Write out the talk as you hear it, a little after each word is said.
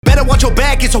better watch your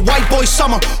back, it's a white boy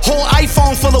summer. Whole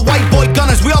iPhone full of white boy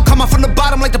gunners. We all come up from the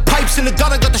bottom like the pipes in the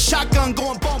gutter. Got the shotgun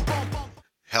going boom, boom, boom.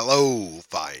 Hello,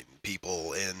 fine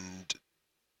people and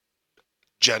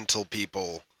gentle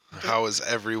people. How is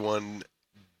everyone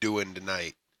doing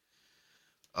tonight?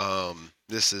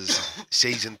 This is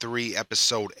season 3,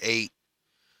 episode 8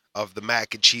 of the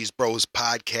Mac and Cheese Bros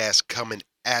podcast coming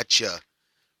at ya,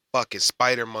 fucking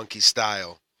Spider Monkey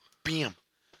style. Bam.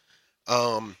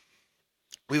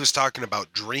 We was talking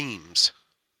about dreams.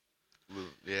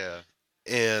 Yeah.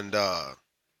 And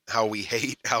how we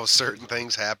hate how certain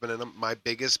things happen in them. My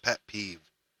biggest pet peeve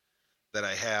that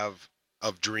I have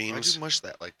of dreams. Why'd you mush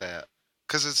that like that?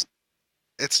 Because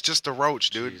it's just a roach,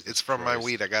 dude. Jesus it's from Christ. my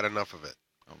weed. I got enough of it.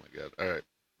 Oh my god. All right.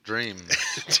 Dream.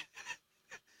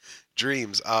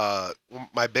 Dreams.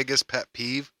 My biggest pet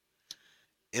peeve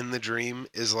in the dream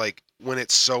is like when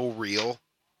it's so real.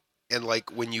 And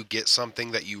like when you get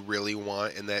something that you really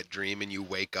want in that dream and you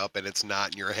wake up and it's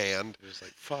not in your hand. You're just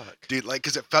like, fuck. Dude, like,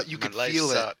 because it felt you My could life feel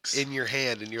sucks. it in your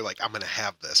hand and you're like, I'm going to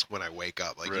have this when I wake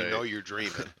up. Like, Right. you know you're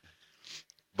dreaming.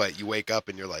 But you wake up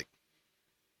and you're like,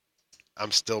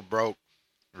 I'm still broke.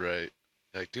 Right.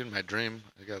 Like, dude, in my dream,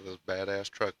 I got this badass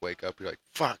truck. Wake up, you're like,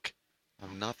 fuck.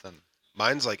 I'm nothing.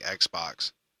 Mine's like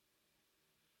Xbox.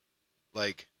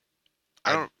 Like,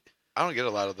 I don't get a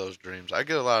lot of those dreams. I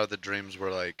get a lot of the dreams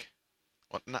where like,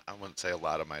 well, I wouldn't say a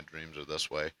lot of my dreams are this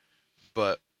way,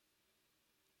 but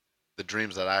the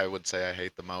dreams that I would say I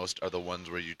hate the most are the ones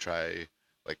where you try,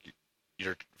 like,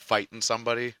 you're fighting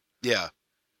somebody, yeah,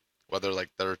 whether like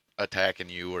they're attacking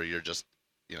you or you're just,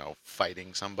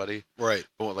 fighting somebody. right.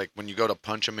 But like when you go to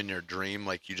punch them in your dream,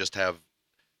 like you just have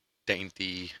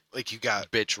dainty Like you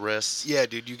got, bitch wrists. yeah,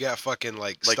 dude, you got fucking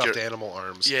like stuffed animal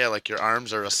arms. Yeah, like your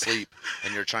arms are asleep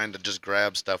and you're trying to just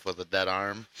grab stuff with a dead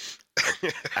arm.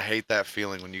 I hate that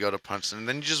feeling when you go to punch them and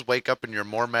then you just wake up and you're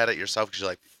more mad at yourself because you're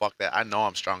like, fuck that. I know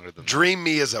I'm stronger than that. Dream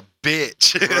me as a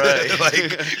bitch. Right.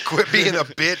 Like, quit being a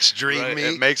bitch, dream Right. me.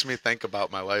 It makes me think about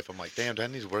my life. I'm like, damn, do I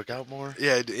need to work out more?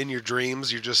 Yeah, in your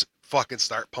dreams, you just fucking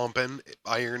start pumping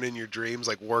iron in your dreams,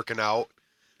 like working out.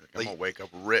 I'm going to wake up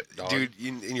ripped, dog. Dude,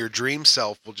 in your dream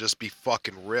self will just be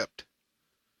fucking ripped.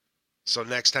 So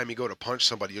next time you go to punch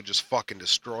somebody, you'll just fucking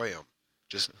destroy them.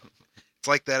 Just, it's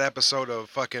like that episode of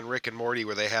fucking Rick and Morty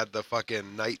where they had the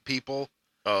fucking night people.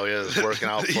 Oh, yeah, it's working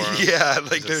out for him. Yeah,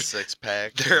 like their their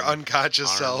six-pack. their unconscious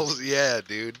arms. cells. Yeah,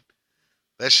 dude.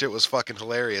 That shit was fucking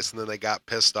hilarious. And then they got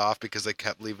pissed off because they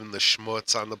kept leaving the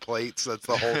schmutz on the plates. That's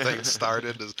the whole thing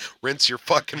started, is rinse your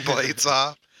fucking plates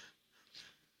off.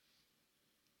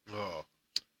 Oh.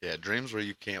 Yeah, dreams where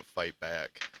you can't fight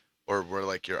back or where,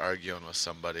 like, you're arguing with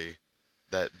somebody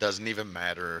that doesn't even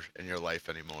matter in your life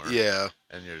anymore. Yeah.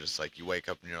 And you're just like, you wake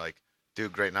up and you're like,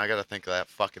 dude, great, now I got to think of that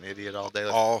fucking idiot all day.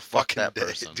 Like, All fuck fucking that day.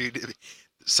 person. Dude,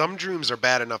 some dreams are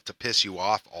bad enough to piss you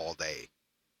off all day.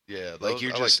 Yeah, Like, those,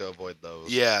 you're I just- like to avoid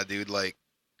those. Yeah, dude, like,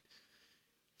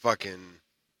 fucking,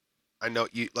 I know,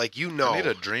 I need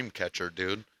a dream catcher,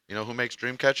 dude. You know who makes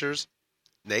dream catchers?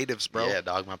 natives, bro. Yeah,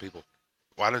 dog, my people.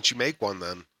 Why don't you make one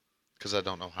then? Because I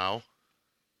don't know how.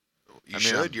 You I mean,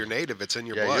 should. You're native. It's in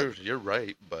your yeah, blood. you're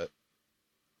right, but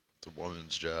it's a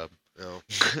woman's job. No.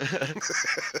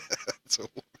 It's a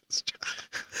woman's job.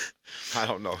 I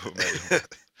don't know who made them.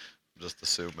 I'm just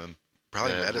assuming.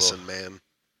 Probably Yeah, medicine man.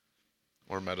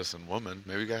 Or medicine woman.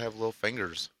 Maybe you gotta have little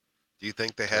fingers. Do you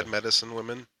think they had Yeah. medicine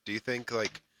women? Do you think,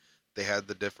 like, they had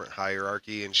the different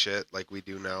hierarchy and shit like we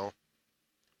do now?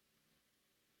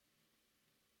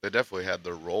 They definitely had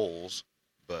their roles,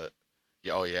 but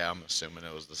yeah, oh yeah, I'm assuming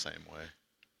it was the same way.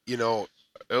 You know,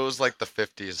 It was like the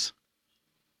 50s.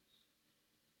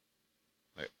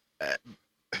 Like,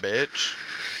 bitch,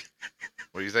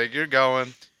 where do you think you're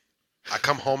going? I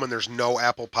come home and there's no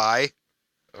apple pie.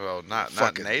 Oh, not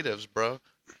Fucking- natives, bro.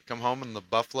 Come home and the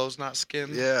buffalo's not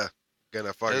skinned. Yeah. Gonna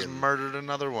Just fucking murdered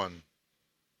another one.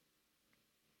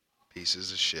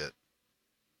 pieces of shit.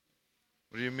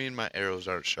 What do you mean my arrows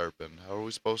aren't sharpened? How are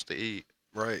we supposed to eat?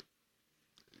 Right.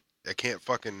 I can't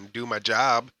fucking do my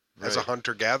job as a Right.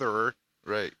 hunter-gatherer.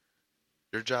 Right.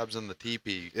 Your job's in the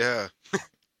teepee. Yeah.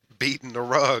 Beating the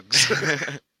rugs.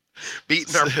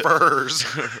 Beating our furs.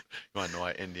 You want to know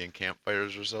why Indian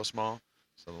campfires are so small?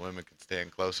 So the women can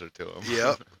stand closer to them.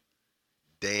 Yep.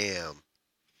 Damn.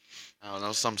 I don't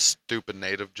know, some stupid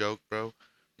native joke, bro.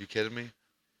 You kidding me?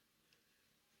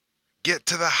 Get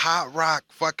to the hot rock,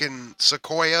 fucking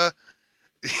Sequoia.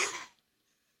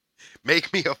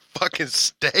 Make me a fucking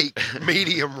steak,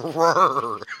 medium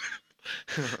rare.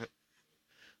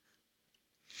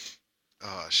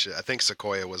 Oh shit! I think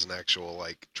Sequoia was an actual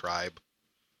like tribe,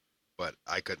 but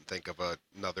I couldn't think of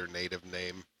another native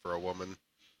name for a woman.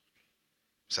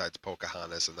 besides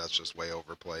Pocahontas, and that's just way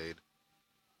overplayed.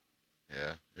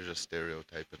 Yeah, you're just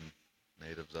stereotyping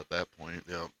natives at that point.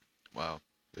 Yeah. Wow,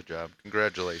 good job.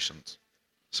 Congratulations.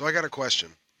 So I got a question.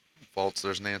 False,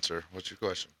 there's an answer. What's your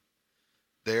question?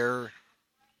 You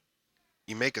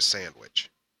make a sandwich.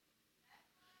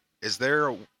 Is there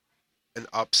an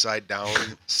upside down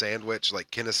sandwich? Like,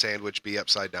 can a sandwich be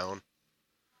upside down?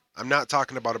 I'm not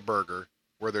talking about a burger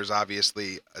where there's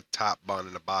obviously a top bun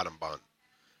and a bottom bun.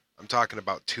 I'm talking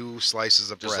about 2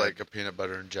 slices of Just bread. like a peanut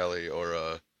butter and jelly,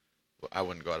 or I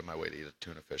wouldn't go out of my way to eat a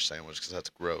tuna fish sandwich because that's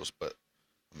gross. But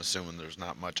I'm assuming there's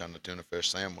not much on the tuna fish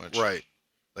sandwich. Right.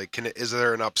 Like, is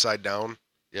there an upside down?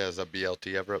 Yeah, is a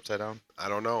BLT ever upside down? I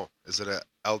don't know. Is it a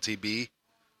LTB?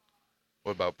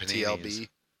 What about paninis? TLB?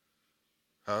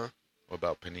 Huh? What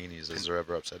about paninis? Is there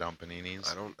ever upside down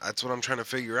paninis? That's what I'm trying to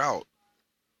figure out.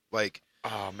 Like,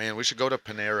 oh man, we should go to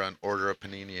Panera and order a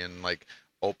panini and like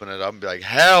open it up and be like,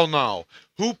 hell no!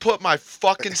 Who put my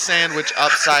fucking sandwich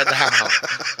upside down?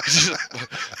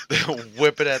 They'll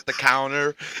whip it at the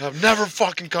counter. I'm never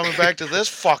fucking coming back to this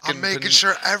fucking. I'm making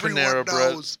sure everyone Panera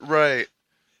knows. Bread. Right.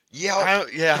 Yelp.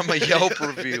 I'm a Yelp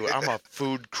review. I'm a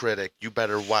food critic. You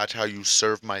better watch how you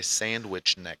serve my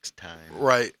sandwich next time.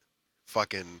 Right.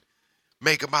 Fucking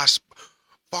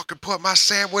fucking put my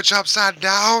sandwich upside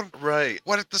down. Right.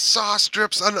 What if the sauce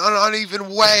drips an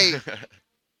uneven way?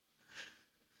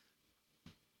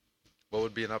 What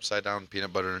would be an upside down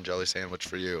peanut butter and jelly sandwich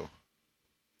for you?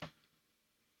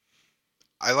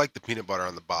 I like the peanut butter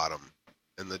on the bottom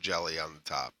and the jelly on the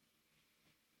top.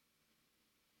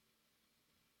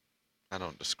 I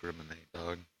don't discriminate,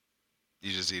 dog.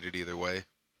 You just eat it either way.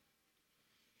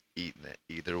 Eating it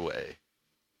either way.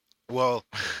 Well,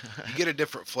 you get a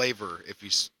different flavor if you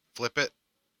flip it,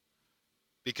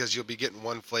 because you'll be getting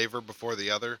one flavor before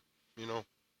the other, you know?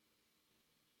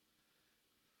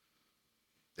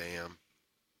 Damn.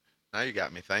 Now you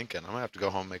got me thinking. I'm going to have to go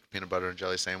home and make a peanut butter and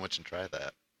jelly sandwich and try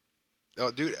that.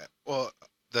 Oh, dude, well,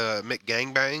 the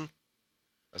McGangbang,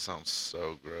 That sounds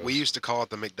so gross. we used to call it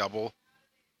the McDouble,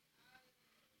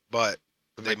 but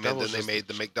they made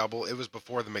the McDouble. McDouble. It was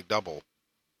before the McDouble.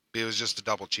 It was just a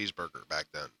double cheeseburger back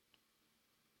then.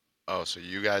 Oh, so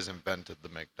you guys invented the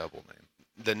McDouble name.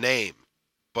 The name,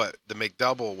 but the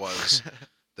McDouble was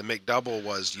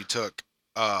you took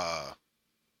a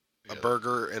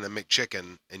burger and a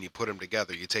McChicken and you put them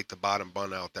together. You take the bottom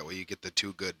bun out, that way you get the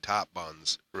 2 good top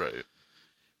buns. Right.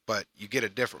 But you get a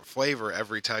different flavor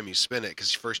every time you spin it,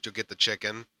 because first you'll get the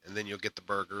chicken and then you'll get the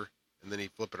burger, and then you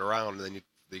flip it around and then you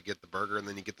get the burger and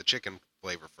then you get the chicken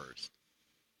flavor first.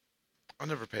 I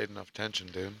never paid enough attention,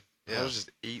 dude. Yeah. I was just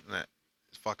eating it.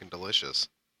 It's fucking delicious.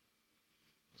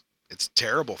 It's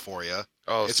terrible for you.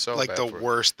 Oh, It's so like bad the for-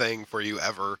 worst thing for you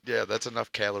ever. Yeah, that's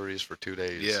enough calories for 2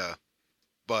 days. Yeah.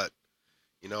 But,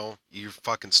 you know, you're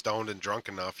fucking stoned and drunk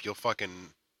enough, you'll fucking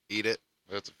eat it.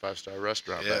 That's a 5-star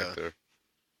restaurant Yeah. back there.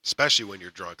 Especially when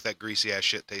you're drunk. That greasy ass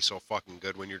shit tastes so fucking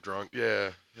good when you're drunk.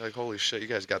 Yeah. You're like, holy shit, you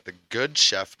guys got the good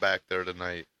chef back there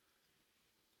tonight.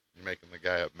 You're making the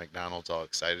guy at McDonald's all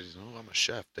excited. He's like, oh, I'm a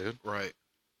chef, dude. Right.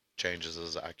 Changes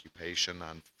his occupation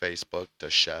on Facebook to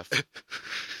chef.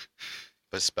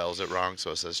 But spells it wrong,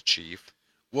 so it says chief.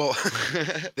 Well,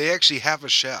 they actually have a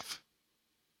chef.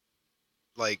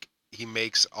 Like, he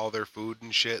makes all their food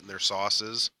and shit and their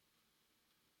sauces.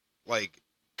 Like,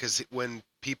 because when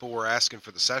people were asking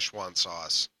for the Szechuan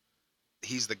sauce,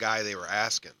 he's the guy they were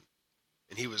asking.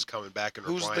 And he was coming back and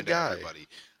Who's replying the to guy? everybody.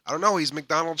 I don't know. He's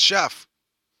McDonald's chef.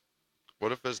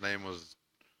 What if his name was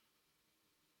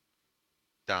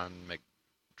Don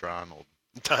McDonald?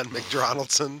 Don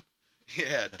McDonaldson.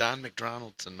 Yeah, Don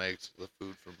McDonaldson makes the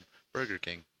food from Burger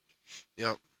King.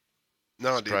 Yep.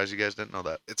 No, dude. Surprised you guys didn't know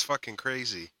that. It's fucking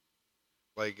crazy.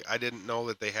 Like, I didn't know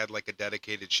that they had, like, a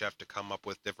dedicated chef to come up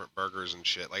with different burgers and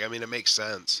shit. Like, I mean, it makes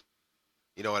sense.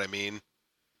 You know what I mean?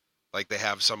 Like, they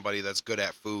have somebody that's good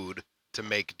at food to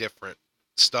make different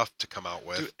stuff to come out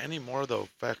with. Dude, anymore though,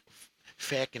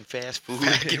 fucking fast food.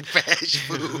 Fucking fast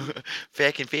food.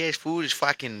 Fucking fast food is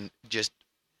fucking just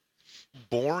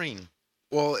boring.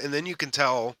 Well, and then you can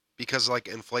tell, because, like,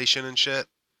 inflation and shit,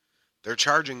 they're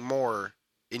charging more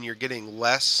and you're getting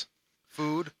less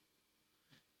food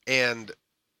and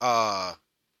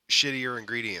shittier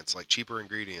ingredients, like cheaper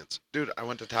ingredients. Dude, I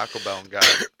went to Taco Bell and got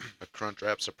a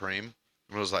Crunchwrap Supreme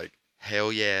and was like,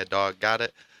 hell yeah, dog, got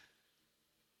it.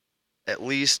 At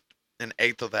least an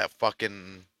eighth of that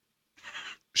fucking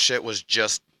shit was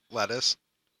just Lettuce.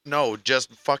 no,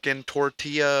 just fucking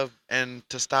tortilla and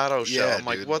tostado shell. Yeah, I'm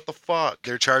like, dude. what the fuck?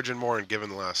 They're charging more and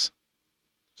giving less.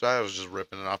 So I was just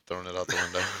ripping it off, throwing it out the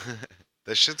window.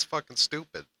 That shit's fucking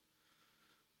stupid.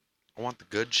 I want the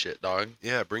good shit, dog.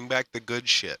 Yeah, bring back the good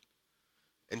shit.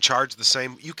 And charge the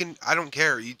same. I don't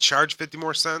care. You charge 50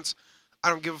 more cents. I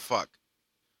don't give a fuck.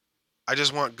 I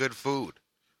just want good food.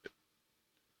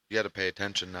 You got to pay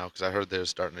attention now, because I heard they're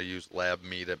starting to use lab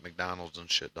meat at McDonald's and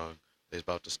shit, dog. They're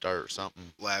about to start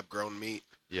something. Lab grown meat.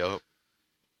 Yup.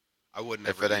 I wouldn't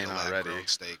If ever it eat ain't a lab already. grown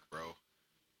steak, bro.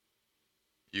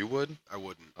 You would? I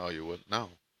wouldn't. Oh, you would? No.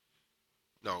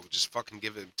 No, just fucking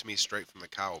give it to me straight from the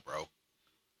cow, bro.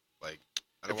 Like,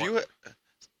 I don't If you want...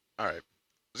 all right,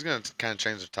 I was gonna kind of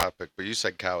change the topic, but you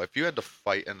said cow. If you had to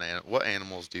fight an animal, what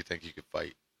animals do you think you could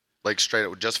fight? Like straight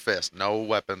up, just fist, no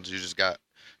weapons. You just got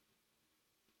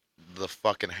the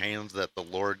fucking hands that the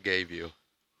Lord gave you.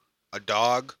 A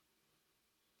dog.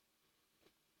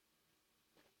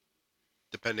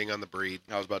 Depending on the breed.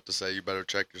 I was about to say, you better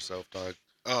check yourself, dog.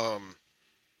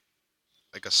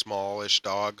 Like a smallish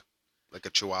dog. Like a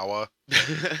chihuahua.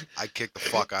 I'd kick the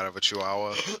fuck out of a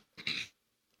chihuahua.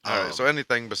 All right, so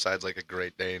anything besides like a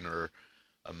Great Dane or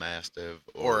a Mastiff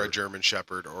or a German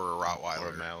Shepherd or a Rottweiler. or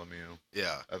a Malamute.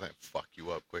 Yeah. I think fuck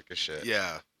you up quick as shit.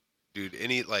 Yeah. Dude,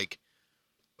 any like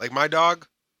my dog,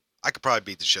 I could probably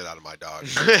beat the shit out of my dog.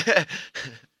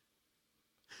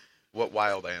 What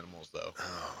wild animals though?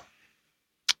 Oh,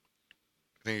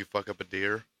 I think you fuck up a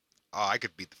deer, I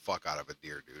could beat the fuck out of a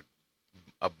deer, dude.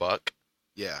 a buck,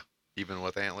 Yeah. even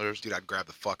with antlers. Dude, I'd grab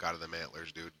the fuck out of them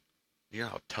antlers, dude. You know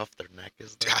how tough their neck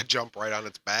is. Dude, Though? I'd jump right on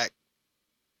its back.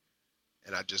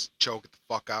 And I'd just choke it the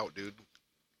fuck out, dude.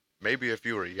 Maybe if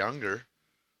you were younger.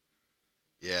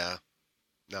 Yeah.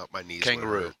 No, my knees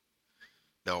Kangaroo. would hurt.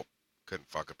 Nope. Couldn't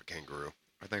fuck up a kangaroo.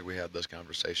 I think we had this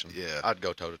conversation. Yeah. I'd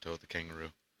go toe to toe with the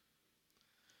kangaroo.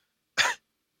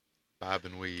 Bob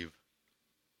and weave.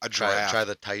 A giraffe. Try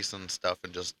the Tyson stuff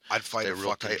and just I'd fight stay a real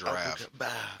fucking tight. giraffe.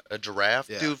 A giraffe?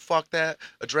 Yeah. Dude, fuck that.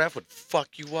 A giraffe would fuck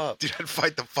you up. Dude, I'd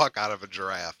fight the fuck out of a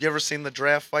giraffe. You ever seen the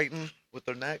giraffe fighting with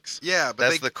their necks? Yeah, but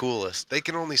That's the coolest. they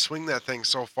can only swing that thing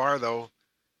so far, though.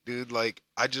 Dude, like,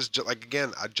 I'd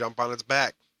jump on its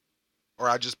back. Or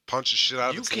I'd just punch the shit out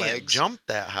of You its can't legs. jump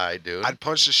that high, dude. I'd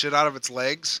punch the shit out of its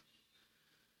legs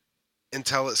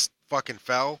until it fucking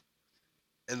fell.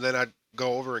 And then I'd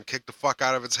go over and kick the fuck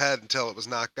out of its head until it was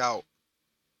knocked out.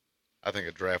 I think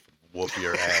a giraffe would whoop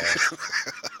your ass.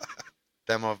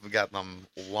 Them have got them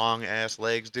long ass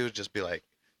legs, dude. Just be like,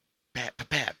 pat, pat,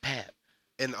 pat, pat.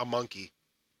 And a monkey.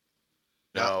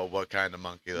 No, what kind of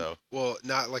monkey though? Well,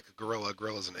 not like a gorilla. A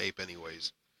gorilla's an ape,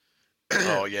 anyways.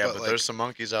 Oh yeah, but like, there's some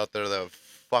monkeys out there that would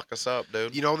fuck us up,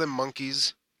 dude. You know them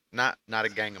monkeys? Not a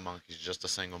gang of monkeys, just a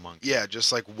single monkey. Yeah,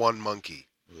 just like one monkey.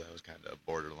 Ooh, that was kind of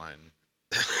borderline.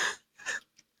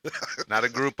 Not a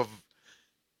group of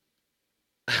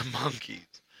monkeys.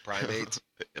 Primates.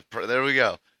 There we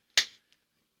go.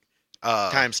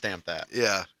 Uh, Timestamp that.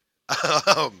 Yeah.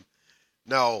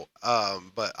 No.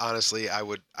 But honestly, I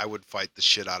would fight the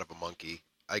shit out of a monkey.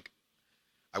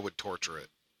 I would torture it.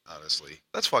 Honestly.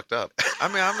 That's fucked up. I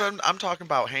mean, I'm talking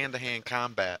about hand-to-hand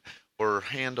combat or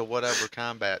hand-to-whatever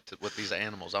combat with these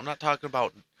animals. I'm not talking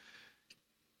about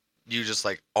you just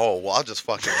like, oh, well, I'll just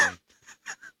fucking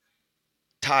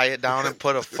tie it down and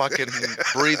put a fucking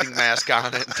breathing mask on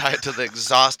it and tie it to the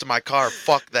exhaust of my car.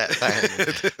 Fuck that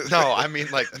thing. No, I mean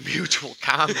like mutual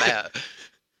combat.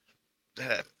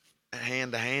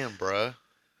 Hand-to-hand, bruh.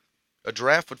 A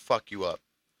giraffe would fuck you up.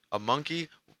 A monkey,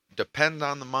 depend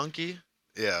on the monkey.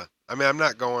 Yeah. I mean, I'm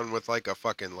not going with like a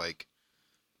fucking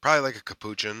probably like a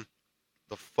capuchin.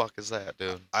 The fuck is that,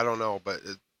 dude? I don't know, but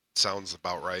it sounds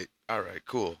about right. All right,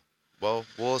 cool. Well,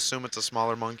 we'll assume it's a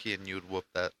smaller monkey and you'd whoop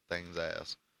that thing's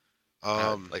ass.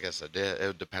 Like I said, it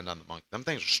would depend on the monkey. Them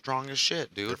things are strong as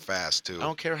shit, dude. They're fast too. I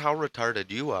don't care how retarded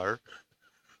you are.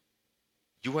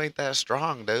 You ain't that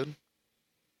strong, dude.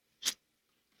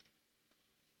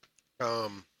 I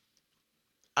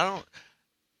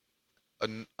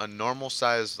don't. A normal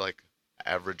size, like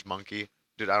average monkey,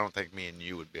 dude. I don't think me and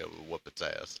you would be able to whoop its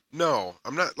ass. No,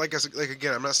 I'm not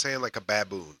again. I'm not saying like a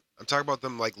baboon. I'm talking about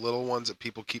them like little ones that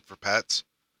people keep for pets.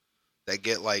 That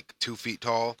get like 2 feet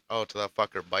tall. Oh, till that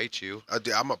fucker bites you.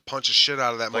 Dude, I'm gonna punch the shit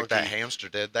out of that Like monkey. that hamster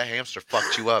did. That hamster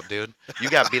fucked you up, dude. You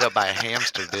got beat up by a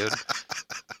hamster, dude.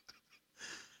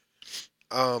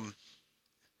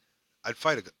 I'd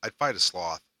fight a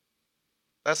sloth.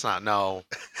 That's not no.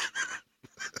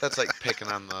 That's like picking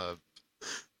on the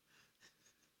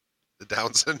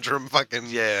Down syndrome fucking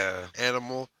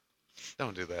animal.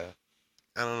 Don't do that.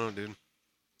 I don't know, dude.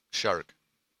 Shark.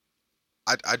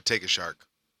 I'd take a shark.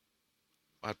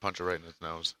 I'd punch it right in its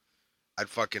nose. I'd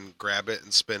fucking grab it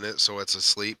and spin it so it's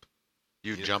asleep.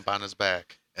 You jump on his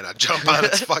back. And I'd jump on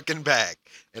its fucking back.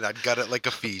 And I'd gut it like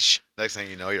a fish. Next thing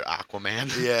you know, you're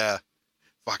Aquaman. Yeah.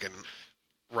 Fucking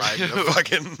riding a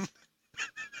fucking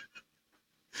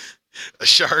a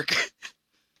shark.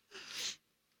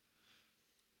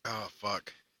 Oh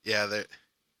fuck. Yeah,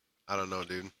 I don't know,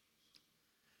 dude.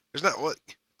 There's not what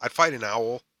I'd fight an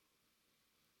owl.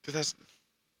 Dude, that's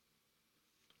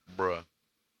bruh.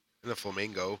 And a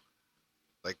flamingo.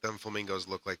 Like, them flamingos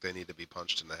look like they need to be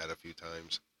punched in the head a few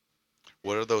times.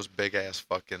 What are those big ass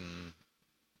fucking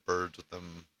birds with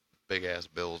them big ass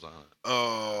bills on it?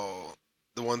 Oh,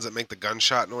 the ones that make the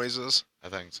gunshot noises? I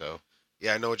think so.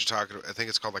 Yeah, I know what you're talking about. I think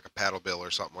it's called like a paddle bill or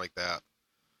something like that.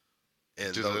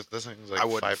 And Dude, this thing's like I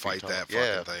wouldn't 5 feet fight tall. that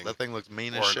yeah, fucking thing. That thing looks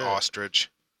mean or as an shit. ostrich.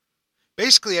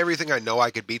 Basically everything I know I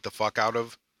could beat the fuck out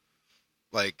of.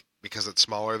 Like, because it's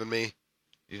smaller than me.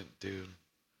 Dude.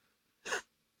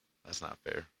 That's not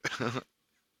fair. I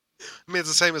mean, it's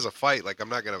the same as a fight. Like, I'm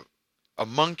not going to... A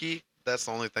monkey, that's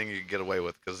the only thing you can get away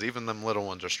with, because even them little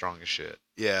ones are strong as shit.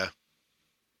 Yeah.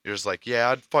 You're just like, yeah,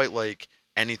 I'd fight like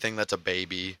anything that's a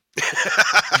baby.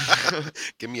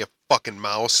 Give me a fucking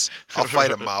mouse. I'll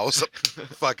fight a mouse.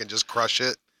 Fucking just crush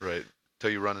it. Right.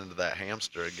 Till you run into that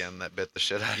hamster again that bit the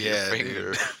shit out of your Yeah,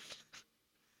 finger. dude.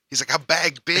 He's like, I'm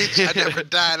back, bitch. I never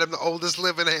died. I'm the oldest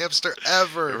living hamster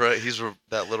ever. Right. He's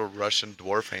that little Russian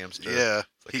dwarf hamster. Yeah.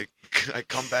 It's like, I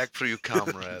come back for you,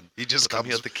 comrade. He just But I'm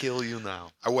comes... here to kill you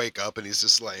now. I wake up and he's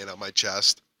just laying on my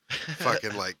chest.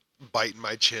 Fucking, like, biting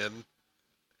my chin.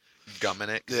 Gumming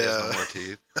it 'cause he has no more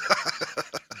teeth.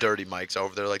 Dirty Mike's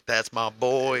over there like, that's my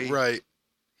boy. Right.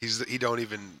 He don't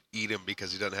even eat him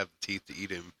because he doesn't have the teeth to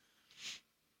eat him.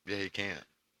 Yeah, he can't.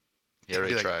 He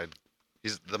already tried.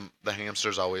 He's the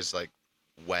hamster's always like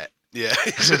wet. Yeah,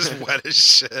 he's just wet as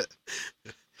shit.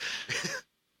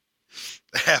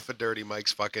 Half of Dirty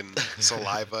Mike's fucking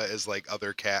saliva is like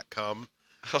other cat cum.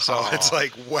 So it's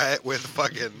like wet with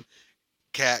fucking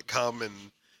cat cum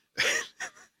and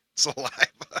saliva.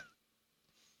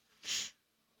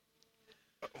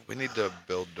 We need to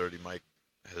build Dirty Mike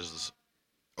his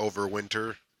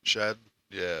Overwinter shed.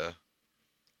 Yeah.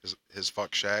 His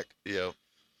fuck shack. Yep.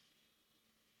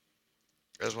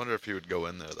 I just wonder if he would go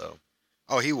in there though.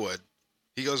 Oh, he would.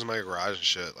 He goes in my garage and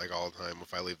shit like all the time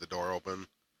if I leave the door open.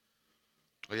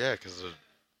 Well, yeah, because there's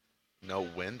no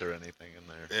wind or anything in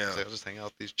there. Yeah. So they'll just hang out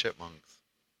with these chipmunks.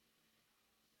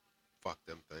 Fuck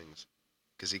them things.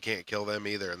 Because he can't kill them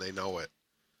either, and they know it.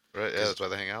 Right, yeah, that's why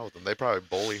they hang out with him. They probably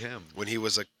bully him. When he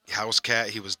was a house cat,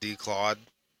 he was declawed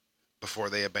before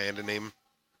they abandoned him.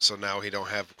 So now he don't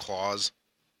have claws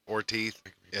or teeth.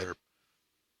 Burp.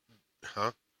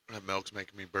 Huh? That milk's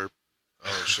making me burp.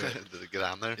 Oh, shit. Did it get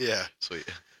on there? Yeah. Sweet.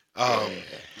 I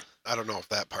don't know if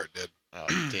that part did. Oh,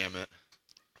 damn it.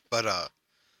 But,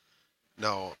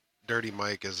 no, Dirty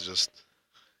Mike is just,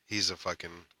 he's a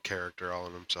fucking character all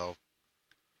in himself.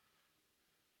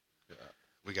 Yeah.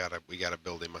 We gotta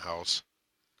build him a house.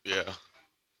 Yeah.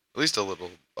 At least a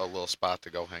little spot to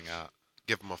go hang out.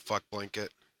 Give him a fuck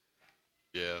blanket.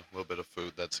 Yeah, a little bit of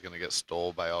food that's gonna get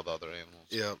stole by all the other animals.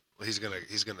 Yeah, he's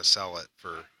gonna sell it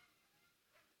for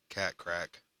cat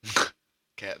crack.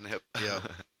 Catnip. Yeah.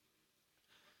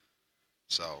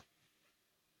 So,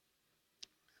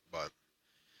 but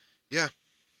yeah,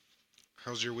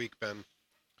 how's your week been?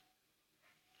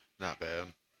 Not bad.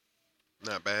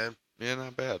 Not bad. Yeah,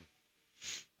 not bad.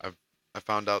 I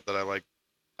found out that I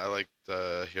like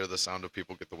to hear the sound of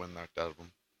people get the wind knocked out of them.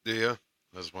 Do you?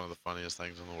 That's one of the funniest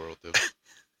things in the world, dude.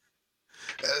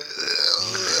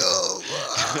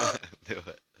 Do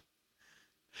it.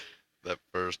 That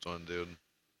first one, dude.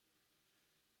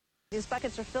 These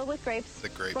buckets are filled with grapes. The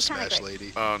grape What kind of smash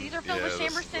grapes? lady. These are filled yeah, with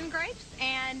this- Chamberson grapes,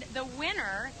 and the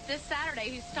winner this Saturday,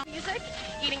 who's stomping music,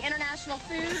 eating international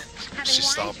foods, having She's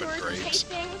wine stomping tours and grapes.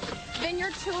 tastings,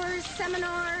 vineyard tours,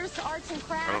 seminars, arts and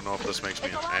crafts. I don't know if this makes me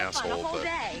It's a an lot of fun, a asshole, whole but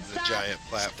day. The giant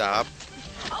platform. stop.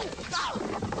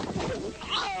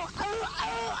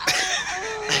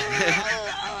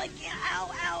 Oh, I can't.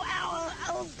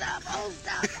 Oh, stop. Oh,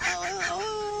 stop.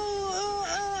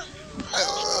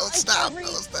 Oh, stop.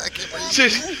 I can't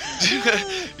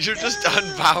breathe. You're just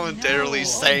involuntarily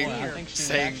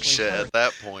saying shit at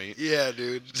that point. Yeah,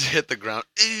 dude. Just hit the ground.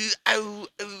 Ooh, ow,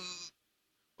 ooh.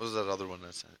 What was that other one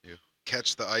I sent you?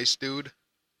 Catch the ice, dude.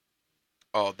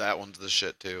 Oh, that one's the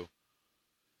shit too.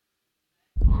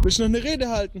 Willst du noch eine Rede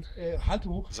halten?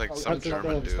 Hallo. It's like Aber some kannst du da-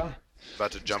 German dude da-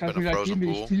 about to das jump kannst in du a gleich frozen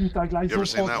geben, pool. ich zieh mich da gleich You ever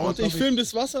seen sofort that raus, one? Ich glaub filme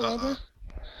das Wasser, warte.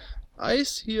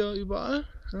 Eis hier überall.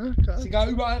 Ja, klar. Egal,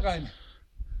 überall rein.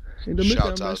 In der Mitte am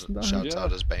Shouts out, besten da. shouts Ja.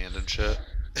 out his band and shit.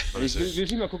 What is Ich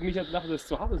it? will mal gucken, nicht dachte, das ist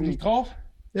zu hart ist. Nicht drauf?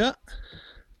 Ja.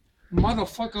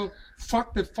 Motherfucker,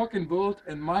 fuck the fucking world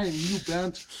and my new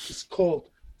band is called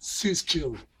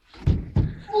sizzkill.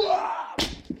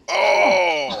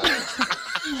 Oh!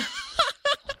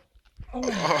 Oh my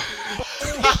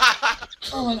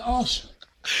gosh.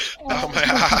 Oh my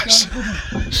gosh.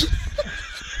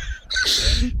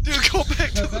 Dude, go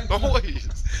back to the noise.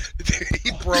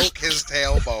 He broke his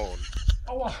tailbone.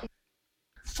 Oh,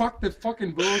 fuck the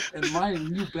fucking world, and my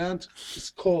new band is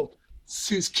called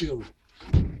Sizzkill.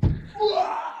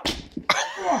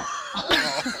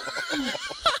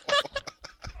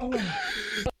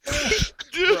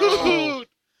 Dude.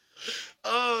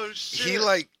 Oh shit. He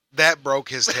like that broke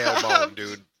his tailbone,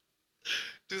 dude.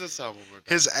 Do the sound one more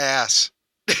time. His ass.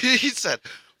 He said,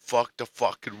 "Fuck the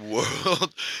fucking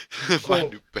world." My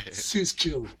new band.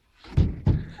 Sizzkill.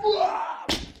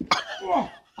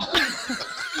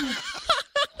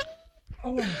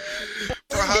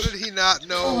 Bro, how did he not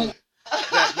know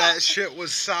that shit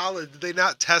was solid? Did they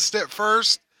not test it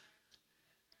first?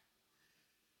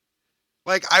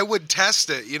 Like, I would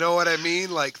test it, you know what I mean?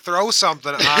 Like, throw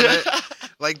something on it.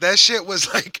 Like, that shit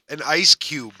was like an ice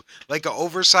cube. Like an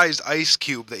oversized ice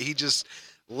cube that he just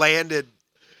landed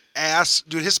ass.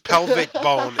 Dude, his pelvic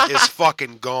bone is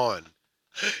fucking gone.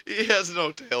 He has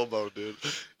no tailbone, dude.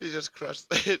 He just crushed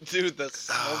it. Dude, the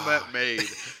sound that made.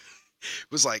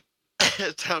 It was like,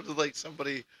 It sounded like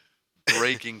somebody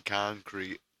breaking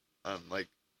concrete on, like,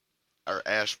 or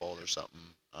asphalt or something.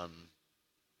 On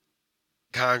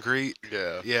concrete.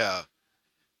 Yeah. Yeah.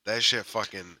 That shit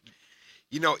fucking...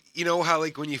 You know how,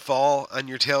 like, when you fall on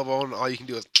your tailbone, all you can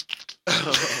do is...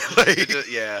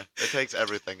 Yeah, it takes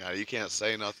everything out. You can't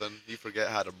say nothing. You forget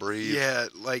how to breathe. Yeah,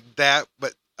 like that,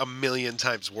 but a million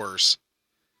times worse.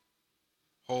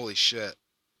 Holy shit.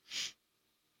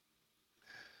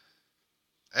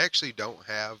 I actually don't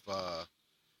have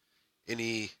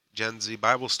any Gen Z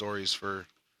Bible stories for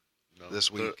this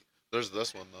week. There's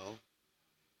this one, though.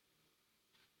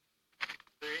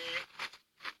 3,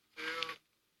 2,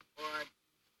 1.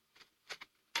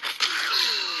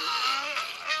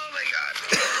 Oh my god.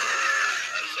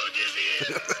 I'm so dizzy.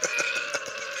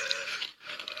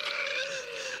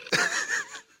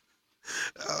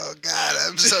 Oh god,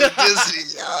 I'm so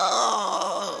dizzy.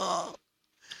 Oh.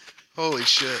 Holy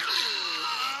shit.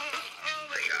 Oh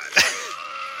my god.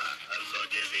 I'm so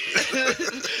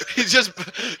dizzy. He just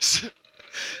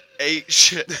ate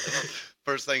shit.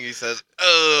 First thing he says,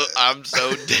 "Oh, I'm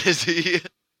so dizzy."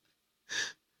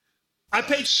 I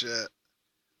paid shit.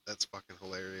 That's fucking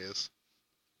hilarious.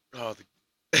 Oh,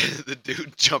 the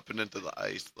dude jumping into the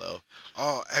ice, though.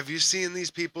 Oh, have you seen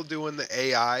these people doing the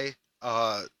AI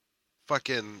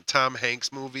fucking Tom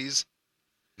Hanks movies?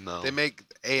 No. They make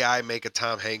AI make a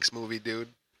Tom Hanks movie, dude.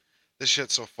 This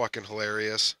shit's so fucking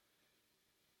hilarious.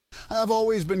 I've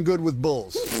always been good with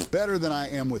bulls, better than I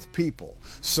am with people.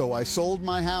 So I sold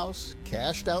my house,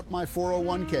 cashed out my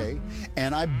 401k,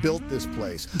 and I built this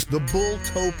place, the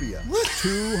Bulltopia.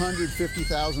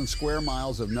 250,000 square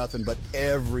miles of nothing but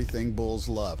everything bulls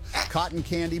love. Cotton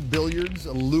candy billiards,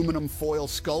 aluminum foil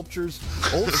sculptures,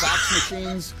 old fax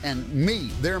machines, and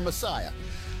me, their messiah.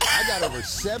 I got over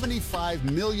 75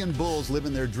 million bulls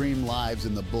living their dream lives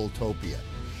in the Bulltopia.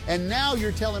 And now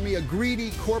you're telling me a greedy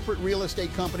corporate real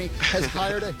estate company has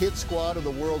hired a hit squad of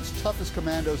the world's toughest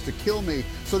commandos to kill me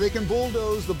so they can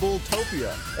bulldoze the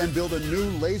Bulltopia and build a new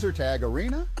laser tag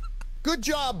arena? Good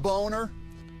job, Boner.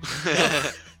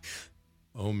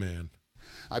 Oh, man.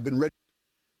 I've been ready.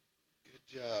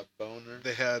 Good job, Boner.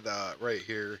 They had right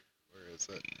here. Where is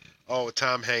it? Oh,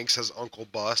 Tom Hanks has Uncle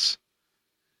Bus.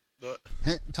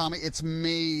 Hey, Tommy, it's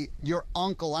me, your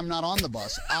uncle. I'm not on the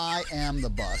bus. I am the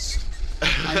bus.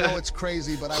 I know it's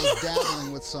crazy, but I was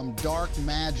dabbling with some dark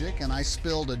magic, and I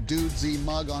spilled a Dude Z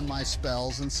mug on my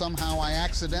spells, and somehow I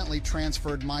accidentally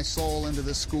transferred my soul into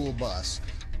this school bus.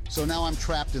 So now I'm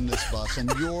trapped in this bus,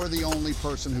 and you're the only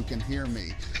person who can hear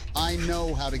me. I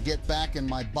know how to get back in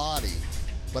my body,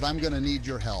 but I'm gonna need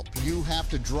your help. You have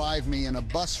to drive me in a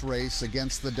bus race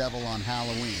against the devil on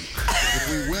Halloween. If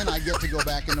we win, I get to go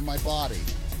back into my body.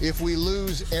 If we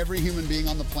lose, every human being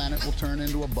on the planet will turn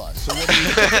into a bus. So what do you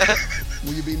think?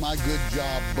 Will you be my good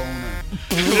job, Boner?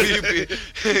 Will you be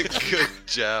good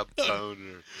job,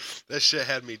 Boner? That shit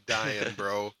had me dying,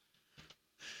 bro.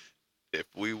 If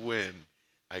we win,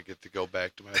 I get to go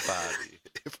back to my body.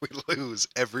 If we lose,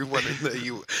 everyone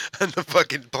on the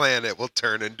fucking planet will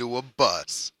turn into a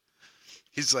bus.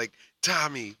 He's like,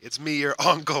 Tommy, it's me, your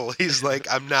uncle. He's like,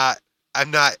 I'm not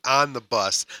on the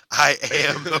bus. I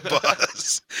am the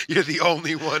bus. You're the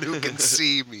only one who can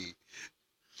see me.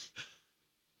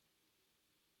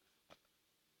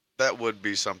 That would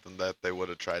be something that they would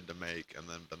have tried to make and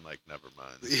then been like, never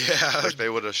mind. Yeah. Like they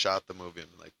would have shot the movie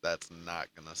and been like, that's not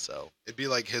gonna sell. It'd be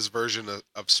like his version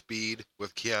of Speed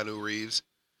with Keanu Reeves.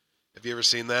 Have you ever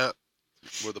seen that?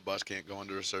 Where the bus can't go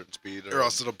under a certain speed. Or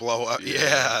else it'll blow up.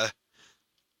 Yeah.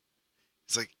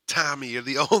 It's like, Tommy, you're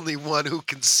the only one who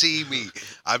can see me.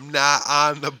 I'm not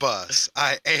on the bus.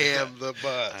 I am the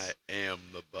bus. I am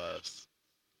the bus.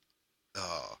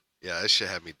 Oh, yeah, that shit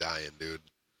had me dying, dude.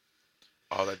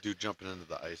 Oh, that dude jumping into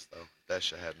the ice, though. That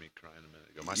shit had me crying a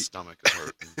minute ago. My stomach is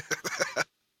hurting.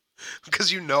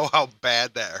 Because you know how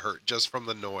bad that hurt just from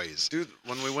the noise. Dude,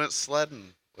 when we went sledding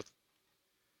with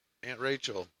Aunt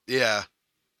Rachel. Yeah.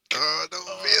 Oh, don't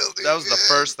feel too That was the good.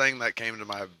 first thing that came to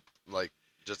my,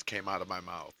 just came out of my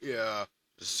mouth. Yeah.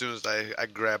 As soon as I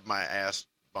grabbed my ass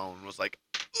bone, was like,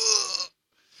 ugh.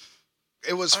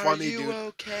 It was funny, dude. Are you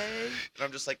okay? And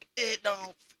I'm just like, it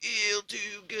don't feel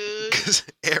too good. Because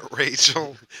Aunt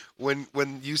Rachel, when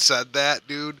you said that,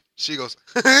 dude, she goes,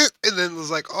 and then was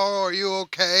like, oh, are you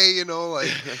okay? You know, like,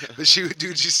 but she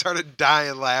started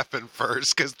dying laughing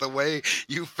first because the way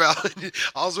you felt,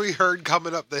 all we heard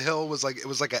coming up the hill was like, it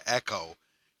was like an echo.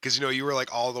 Because, you know, you were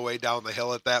like all the way down the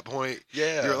hill at that point.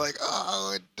 Yeah. You were like,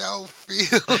 oh, it don't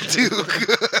feel too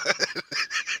good.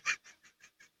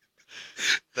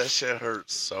 That shit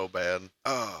hurts so bad.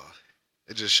 Oh,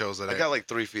 it just shows that I got like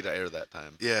 3 feet of air that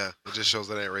time. yeah, it just shows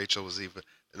that Aunt Rachel was even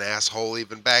an asshole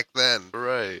even back then.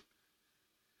 Right.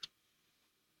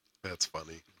 That's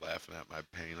funny. Laughing at my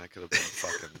pain. I could have been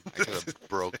I could have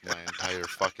broke my entire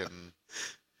fucking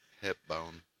hip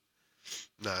bone.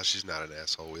 Nah, she's not an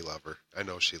asshole. We love her. I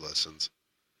know she listens.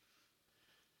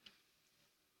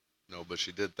 No, but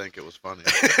she did think it was funny.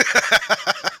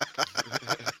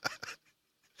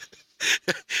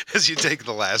 As you take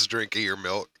the last drink of your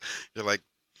milk, you're like,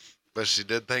 but she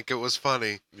did think it was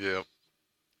funny. Yep.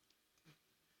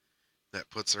 That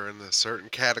puts her in a certain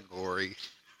category.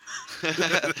 Laughing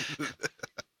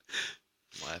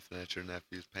at your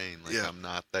nephew's pain like Yeah. I'm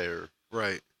not there.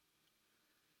 Right.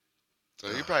 So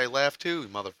you probably laughed too,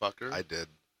 motherfucker. I did.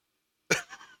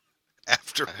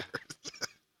 Afterwards.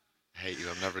 I hate you.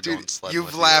 I'm never Dude, going sledding you've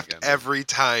with you laughed again. every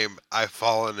time I've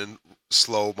fallen in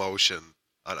slow motion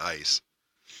on ice.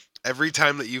 Every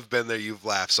time that you've been there, you've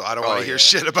laughed. So I don't want to hear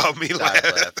shit about me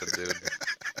laughing. dude.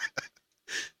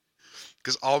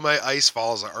 Because all my ice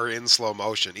falls are in slow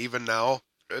motion. Even now.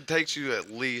 It takes you at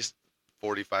least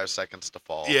 45 seconds to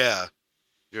fall. Yeah.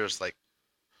 You're just like,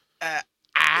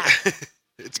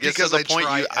 It's gets because to the I point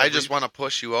try I just want to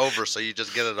push you over so you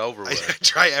just get it over I with.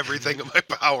 try everything in my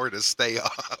power to stay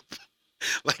up.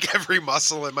 Like every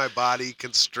muscle in my body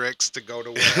constricts to go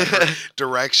to whatever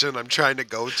direction I'm trying to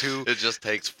go to. It just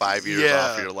takes 5 years Yeah.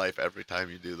 off your life every time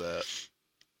you do that.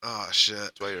 Oh, shit.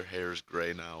 That's why your hair is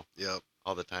gray now. Yep.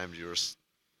 All the times you were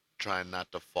trying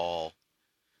not to fall.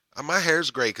 My hair's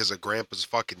gray because of Grandpa's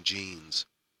fucking jeans.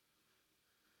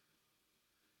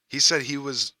 He said he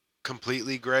was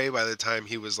completely gray by the time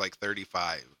he was like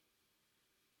 35.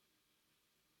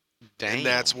 Damn. And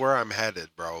that's where I'm headed,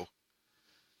 bro.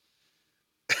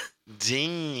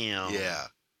 Damn. Yeah.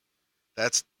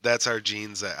 That's our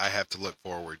genes that I have to look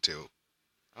forward to.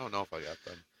 I don't know if I got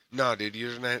them. No, dude,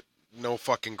 you're not, no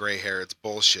fucking gray hair. It's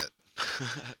bullshit.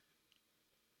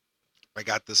 I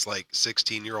got this like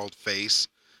 16-year-old face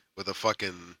with a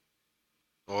fucking,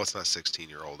 well, it's not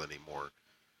 16-year-old anymore.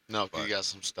 No, 'cause But- you got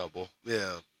some stubble.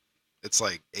 Yeah. It's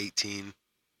like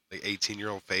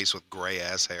 18-year-old face with gray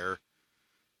ass hair.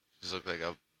 You look like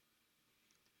a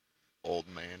old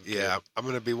man. Kid. Yeah, I'm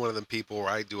going to be one of them people where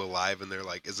I do a live and they're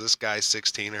like, is this guy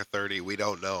 16 or 30? We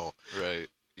don't know. Right.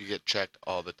 You get checked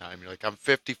all the time. You're like, I'm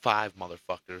 55,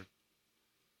 motherfucker.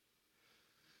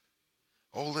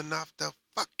 Old enough to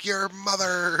fuck your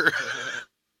mother.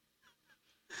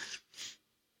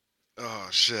 Oh,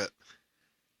 shit.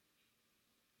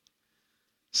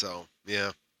 So,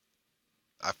 yeah.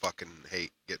 I fucking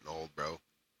hate getting old, bro.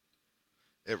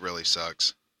 It really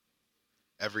sucks.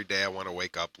 Every day I want to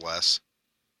wake up less.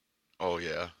 Oh,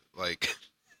 yeah. Like,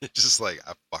 it's just like,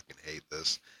 I fucking hate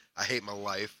this. I hate my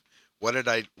life.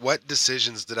 What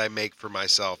decisions did I make for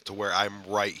myself to where I'm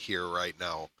right here, right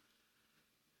now?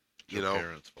 Your You know?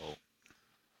 parents' fault.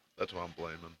 That's what I'm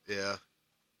blaming. Yeah.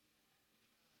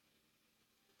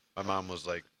 My mom was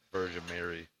like Virgin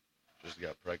Mary. Just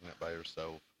got pregnant by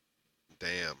herself.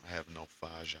 Damn. I have no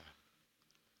faja.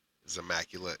 It's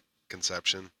immaculate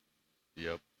conception.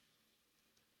 Yep.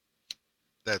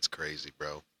 That's crazy,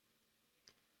 bro.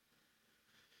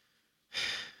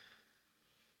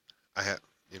 I have,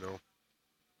 you know,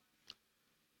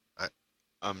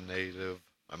 I'm native.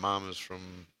 My mom is from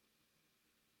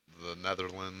the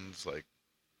Netherlands, like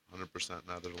 100%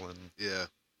 Netherlands. yeah.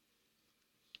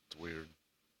 It's weird.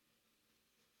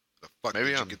 The fuck Maybe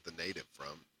did I'm- you get the native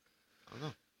from? I don't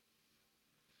know.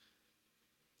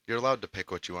 You're allowed to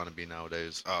pick what you want to be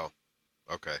nowadays. Oh,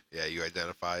 okay. Yeah, you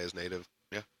identify as native?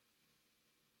 Yeah.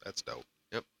 That's dope.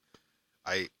 Yep.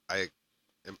 I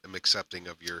am accepting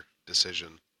of your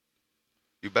decision.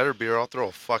 You better be or I'll throw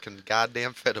a fucking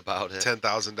goddamn fit about it.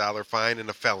 $10,000 fine and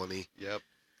a felony. Yep.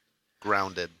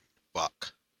 Grounded.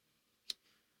 Fuck.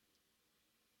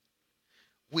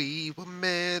 We were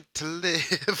meant to live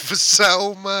for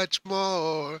so much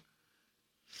more.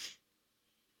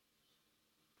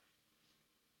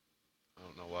 I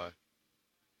don't know why.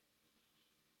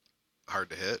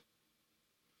 Hard to hit.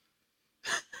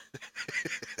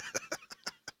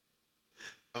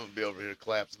 I'm gonna be over here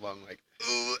claps along like,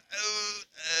 ooh,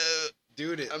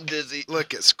 Dude, I'm dizzy.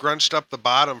 look, it scrunched up the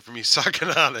bottom from you sucking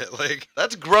on it. Like,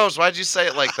 That's gross. Why'd you say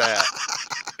it like that?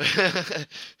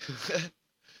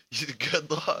 Good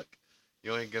luck.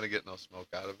 You ain't gonna get no smoke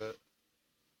out of it.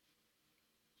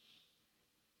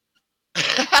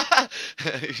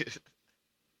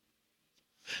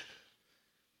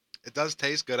 it does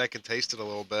taste good. I can taste it a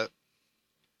little bit.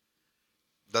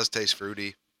 It does taste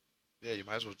fruity. Yeah, you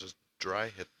might as well just dry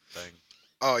hit the thing.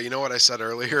 Oh, you know what I said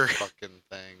earlier? Fucking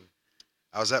thing.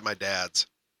 I was at my dad's,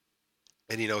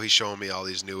 and he's showing me all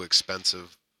these new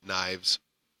expensive knives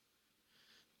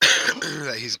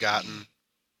that he's gotten.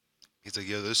 He's like,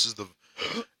 yeah, this is the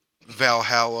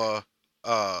Valhalla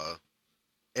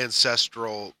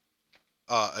ancestral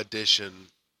edition,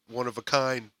 one of a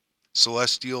kind,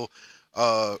 celestial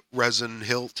resin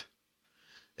hilt,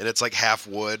 and it's like half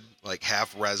wood, like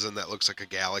half resin that looks like a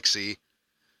galaxy,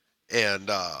 and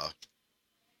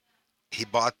he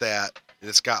bought that, and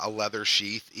it's got a leather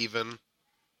sheath even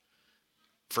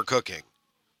for cooking,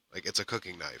 like it's a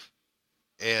cooking knife,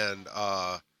 and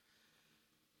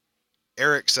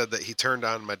Eric said that he turned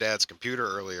on my dad's computer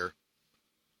earlier.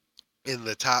 In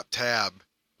the top tab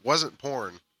wasn't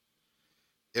porn.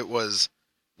 It was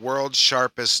world's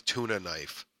sharpest tuna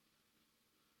knife.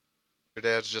 Your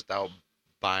dad's just out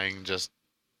buying just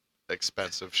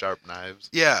expensive sharp knives.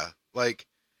 Yeah, like,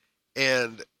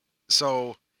 and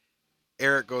so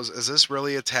Eric goes, is this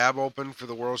really a tab open for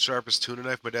the world's sharpest tuna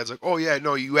knife? My dad's like, oh yeah,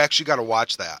 no, you actually got to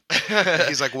watch that.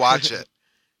 He's like, watch it.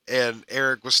 And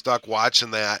Eric was stuck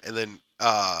watching that, and then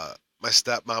my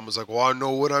stepmom was like, well, I know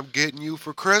what I'm getting you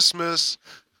for Christmas.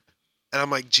 And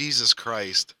I'm like, Jesus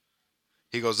Christ.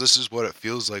 He goes, this is what it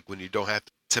feels like when you don't have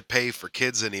to pay for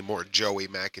kids anymore, Joey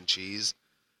Mac and Cheese.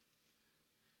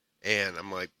 And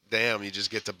I'm like, damn, you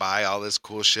just get to buy all this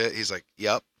cool shit? He's like,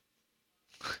 yep.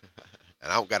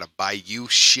 And I don't got to buy you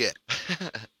shit.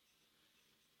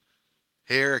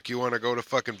 Hey, Eric, you want to go to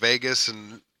fucking Vegas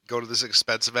and go to this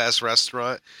expensive-ass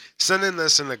restaurant? Send in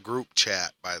this in a group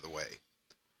chat, by the way.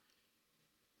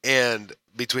 And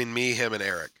between me, him, and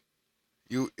Eric.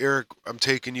 Eric, I'm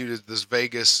taking you to this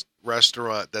Vegas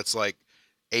restaurant that's like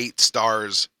 8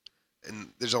 stars, and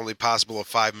there's only possible of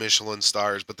 5 Michelin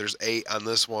stars, but there's 8 on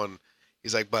this one.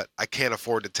 He's like, but I can't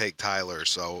afford to take Tyler.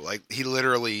 So, like, he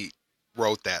literally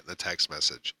wrote that in the text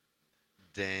message.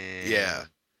 Damn. Yeah.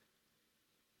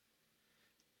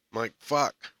 I'm like,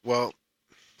 fuck. Well,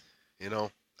 I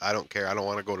don't care. I don't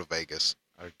want to go to Vegas.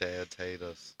 Our dads hate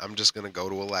us. I'm just going to go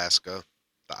to Alaska,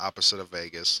 the opposite of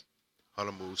Vegas, hunt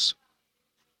a moose.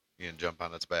 You can jump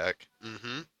on its back.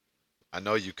 Mm-hmm. I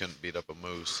know you couldn't beat up a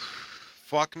moose.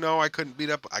 Fuck no, I couldn't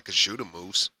beat up. I could shoot a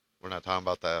moose. We're not talking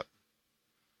about that.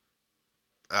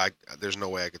 There's no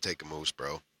way I could take a moose,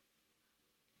 bro.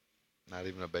 Not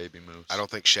even a baby moose. I don't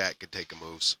think Shaq could take a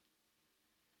moose.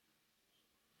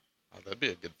 Oh, that'd be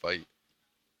a good fight.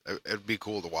 It'd be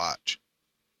cool to watch.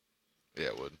 Yeah,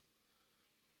 it would.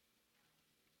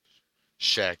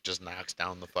 Shaq just knocks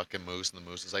down the fucking moose, and the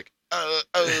moose is like,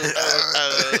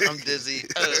 I'm dizzy.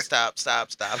 Stop.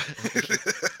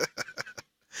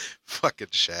 Fucking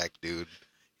Shaq, dude.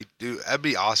 Dude, that'd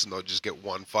be awesome though. Just get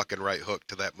one fucking right hook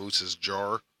to that moose's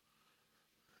jaw.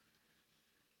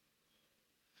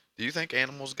 Do you think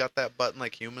animals got that button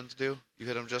like humans do? You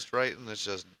hit them just right, and it's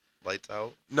just lights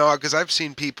out. No, because I've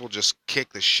seen people just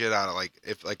kick the shit out of, like,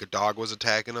 if like a dog was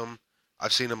attacking them.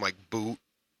 I've seen them like boot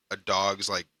a dog's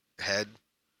like head,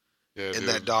 Yeah, and dude.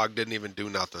 that dog didn't even do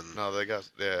nothing. No, they got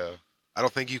I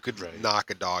don't think you could Right.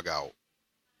 knock a dog out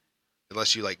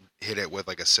unless you like hit it with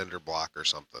like a cinder block or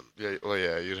something. Yeah, well,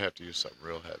 yeah, you'd have to use something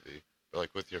real heavy. But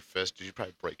like with your fist, you'd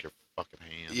probably break your fucking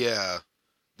hand. Yeah,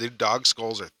 the dog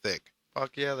skulls are thick,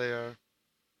 Fuck yeah, they are.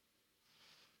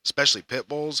 especially pit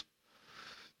bulls.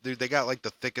 Dude, they got like the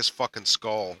thickest fucking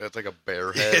skull. That's like a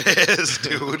bear head. It is,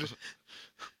 dude.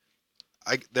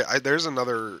 There's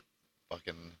another.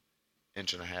 Fucking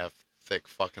inch and a half thick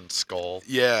fucking skull.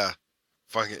 Yeah,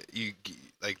 fucking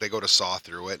like they go to saw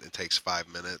through it and it takes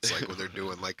 5 minutes, like when they're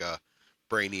doing like a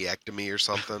brainiectomy or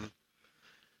something.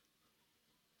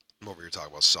 I'm over here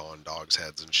talking about sawing dogs'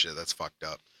 heads and shit. That's fucked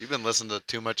up. You've been listening to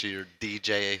too much of your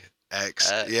DJ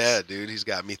X. X. Yeah, dude, he's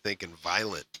got me thinking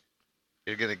violent.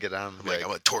 You're gonna get on. I'm like, I'm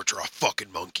gonna torture a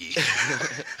fucking monkey.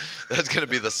 That's gonna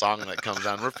be the song that comes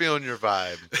on. We're feeling your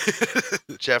vibe.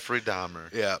 Jeffrey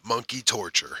Dahmer. Yeah, monkey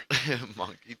torture.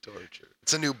 Monkey torture.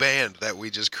 It's a new band that we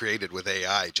just created with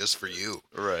AI just for you.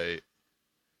 Right.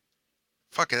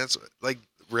 Fucking, that's like,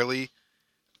 really?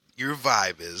 Your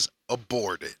vibe is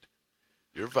aborted.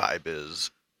 Your vibe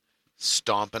is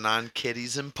stomping on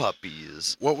kitties and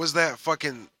puppies. What was that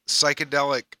fucking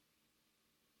psychedelic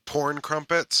porn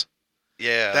crumpets?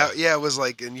 Yeah. It was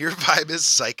like, and your vibe is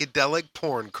psychedelic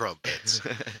porn crumpets.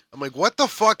 I'm like, what the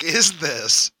fuck is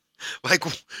this? Like,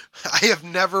 I have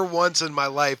never once in my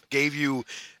life gave you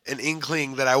an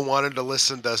inkling that I wanted to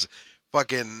listen to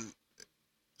fucking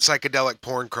psychedelic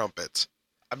porn crumpets.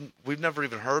 We've never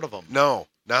even heard of them. No,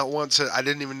 not once. I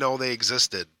didn't even know they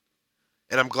existed.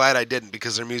 And I'm glad I didn't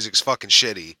because their music's fucking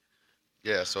shitty.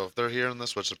 Yeah, so if they're hearing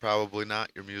this, which is probably not,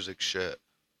 your music's shit.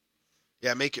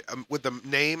 Yeah, make it with the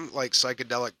name like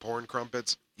psychedelic porn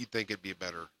crumpets. You'd think it'd be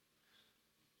better.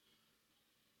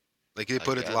 Like they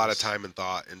put a lot of time and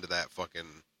thought into that fucking,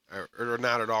 or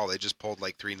not at all. They just pulled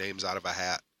like 3 names out of a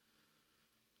hat.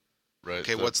 Right.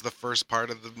 Okay, so what's the first part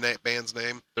of the band's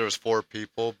name? there was 4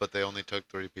 people, but they only took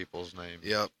 3 people's names.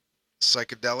 Yep,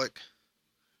 psychedelic,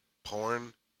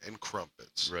 porn, and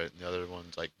crumpets. Right, and the other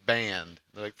one's like band.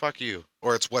 They're like, fuck you.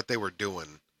 Or it's what they were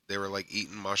doing. They were like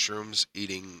eating mushrooms,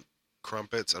 eating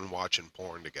crumpets, and watching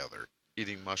porn together.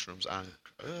 Eating mushrooms on.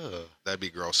 Ugh. That'd be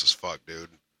gross as fuck, dude.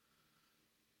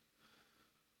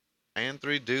 And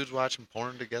 3 dudes watching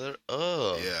porn together?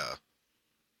 Ugh. Yeah.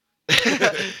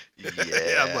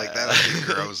 Yeah. I'm like, that would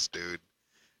be gross, dude.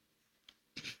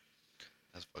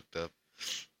 That's fucked up.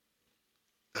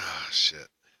 Oh, shit.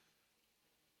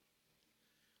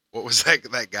 What was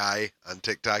that guy on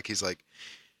TikTok? He's like,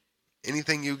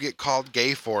 anything you get called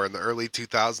gay for in the early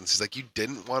 2000s. He's like, you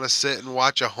didn't want to sit and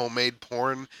watch a homemade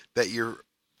porn that your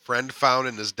friend found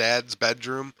in his dad's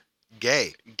bedroom?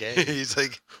 Gay. Gay. He's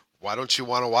like, why don't you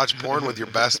want to watch porn with your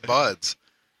best buds?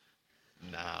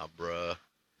 Nah, bruh.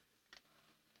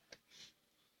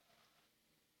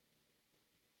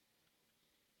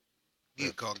 You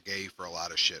get called gay for a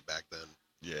lot of shit back then.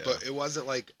 Yeah. But it wasn't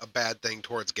like a bad thing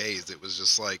towards gays. It was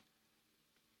just like,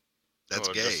 that's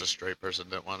gay. Just a straight person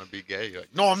didn't want to be gay. You're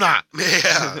like, no, I'm not.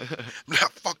 Yeah. I'm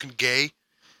not fucking gay.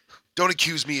 Don't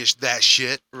accuse me of that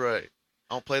shit. Right.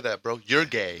 I don't play that, bro. You're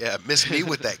gay. Yeah, miss me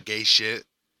with that gay shit.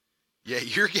 Yeah,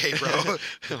 you're gay, bro.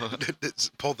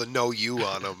 Pull the no you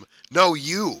on him. No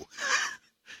you.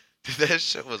 Dude, that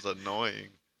shit was annoying.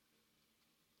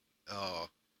 Oh.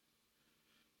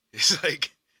 He's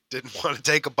like, didn't want to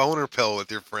take a boner pill with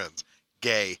your friends.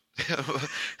 Gay.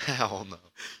 Hell no.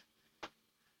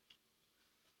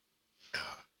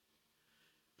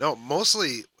 No,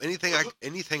 mostly anything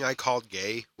I called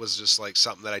gay was just like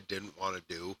something that I didn't want to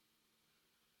do.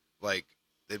 Like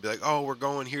they'd be like, "Oh, we're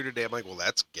going here today." I'm like, "Well,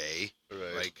 that's gay."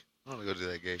 Right. Like, I want to go do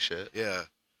that gay shit. yeah.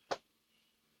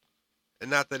 And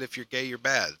not that if you're gay, you're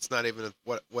bad. It's not even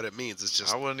what it means. It's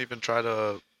just I wouldn't even try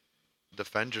to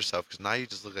defend yourself because now you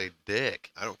just look like a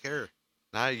dick. I don't care.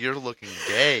 Now you're looking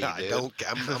gay, I dude. don't.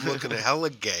 I'm looking at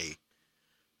hella gay.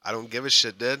 I don't give a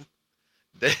shit, dude.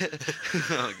 I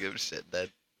don't give a shit, Dad.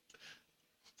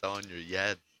 It's on your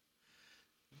yed.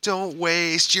 Don't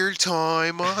waste your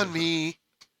time on me.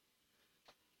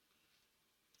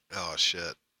 Oh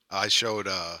shit! I showed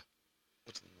the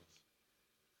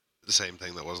same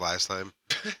thing that was last time.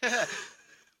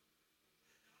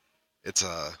 It's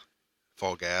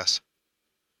full gas.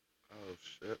 Oh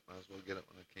shit! Might as well get it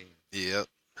when I can. Yep.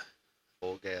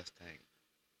 Full gas tank.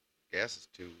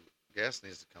 Gas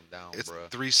needs to come down, It's bruh.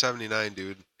 $3.79,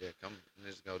 dude. Yeah, it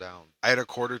needs to go down. I had a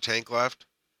quarter tank left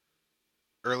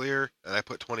earlier, and I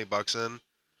put $20 in,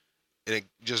 and it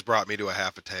just brought me to a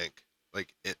half a tank. I'm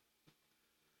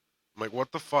like,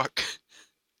 what the fuck?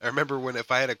 I remember if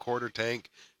I had a quarter tank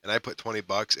and I put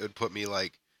 $20, it would put me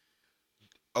like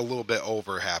a little bit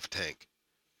over half tank.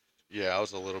 Yeah, I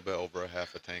was a little bit over a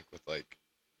half a tank with like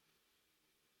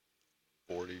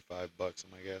 $45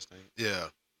 in my gas tank. Yeah.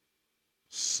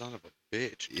 Son of a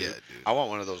bitch, dude. Yeah, dude. I want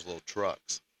one of those little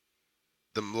trucks.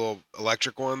 The little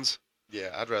electric ones. Yeah,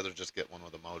 I'd rather just get one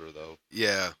with a motor though.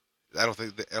 Yeah, I don't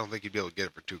think you'd be able to get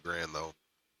it for $2,000 though.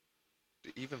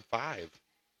 Even 5.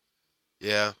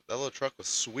 Yeah. That little truck was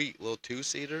sweet, little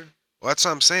 2-seater. Well, that's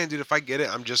what I'm saying, dude. If I get it,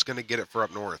 I'm just gonna get it for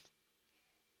up north.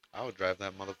 I would drive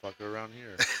that motherfucker around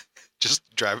here. Just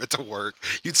drive it to work.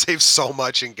 You'd save so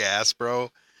much in gas,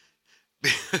 bro.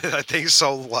 That thing's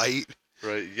so light.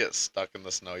 Right, you get stuck in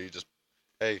the snow. You just,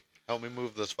 hey, help me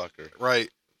move this fucker. Right.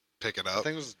 Pick it That up.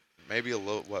 thing was maybe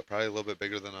probably a little bit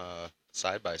bigger than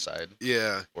side by side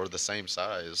Yeah. or the same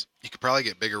size. You could probably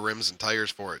get bigger rims and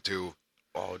tires for it too.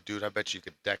 Oh, dude, I bet you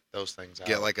could deck those things out.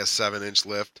 Get like a 7-inch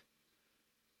lift.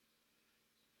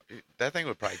 That thing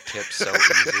would probably tip so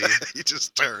easy. You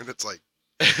just turn. It's like.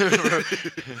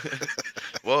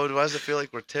 Whoa, why does it feel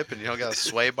like we're tipping? You don't got a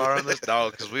sway bar on this? No,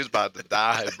 because we was about to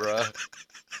die, bro.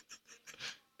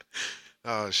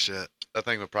 Oh shit. That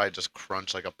thing would probably just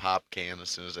crunch like a pop can as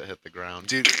soon as it hit the ground.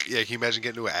 Dude, yeah, can you imagine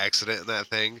getting into an accident in that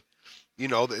thing? You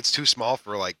know, it's too small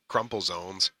for like crumple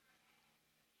zones.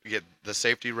 Yeah, the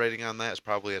safety rating on that is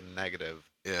probably a negative.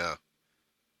 Yeah.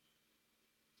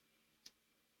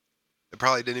 It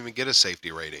probably didn't even get a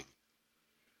safety rating.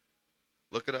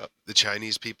 Look it up. The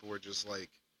Chinese people were just like,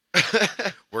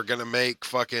 we're going to make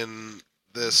fucking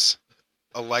this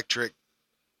electric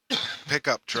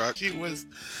pickup truck. She was.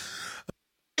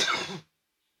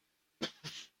 Let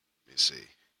me see.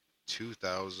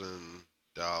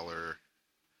 $2,000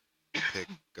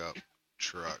 pickup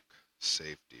truck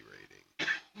safety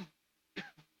rating.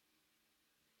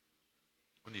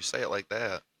 When you say it like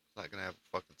that, it's not going to have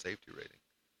a fucking safety rating.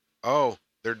 Oh,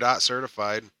 they're DOT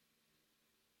certified.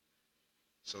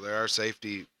 So they are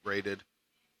safety rated.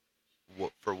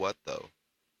 What for what though?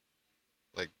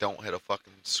 Like, don't hit a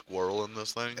fucking squirrel in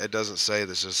this thing? It doesn't say.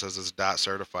 This just says it's DOT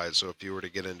certified. So if you were to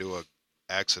get into a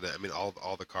accident, I mean,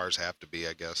 all the cars have to be,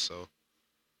 I guess. So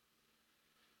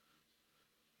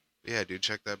yeah, dude,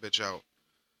 check that bitch out.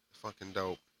 Fucking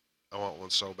dope. I want one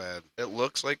so bad. It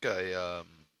looks like a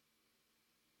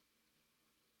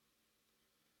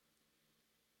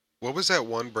What was that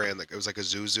one brand that it was like a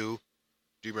Zuzu?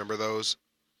 Do you remember those?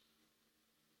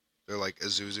 They're like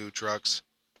Isuzu trucks.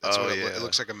 That's Oh, what yeah. it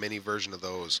looks like, a mini version of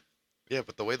those. yeah,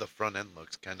 but the way the front end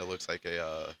looks kind of looks like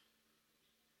a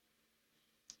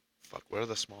fuck, what are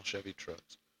the small Chevy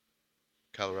trucks?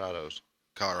 Colorados.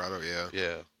 Colorado, yeah.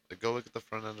 Yeah. Like, go look at the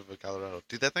front end of a Colorado.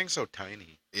 Dude, that thing's so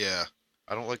tiny. Yeah.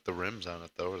 I don't like the rims on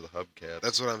it though, or the hubcap.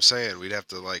 That's what I'm saying. We'd have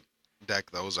to like deck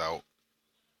those out.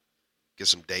 Get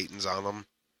some Daytons on them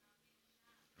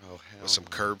oh hell. with some no.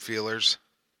 curb feelers.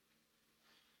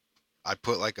 I'd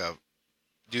put like a,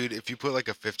 dude, if you put like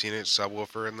a 15-inch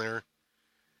subwoofer in there,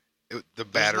 the There's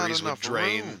not batteries would enough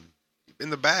drain room. in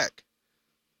the back.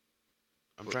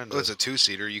 I'm trying Well, it's to. a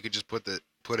 2-seater. You could just put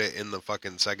it in the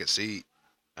fucking second seat.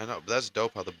 I know, but that's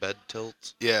dope how the bed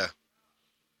tilts. Yeah.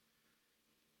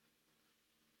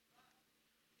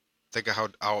 Think of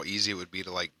how easy it would be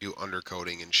to like do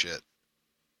undercoating and shit,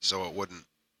 so it wouldn't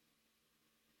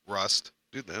rust.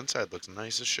 Dude, the inside looks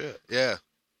nice as shit. Yeah.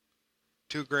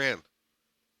 $2,000.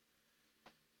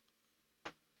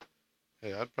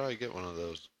 Hey, I'd probably get one of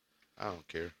those. I don't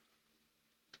care.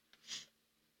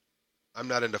 I'm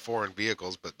not into foreign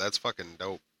vehicles, but that's fucking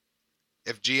dope.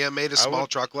 If GM made a I small would-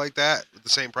 truck like that with the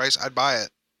same price, I'd buy it.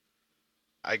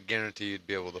 I guarantee you'd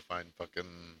be able to find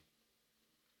fucking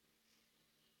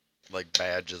like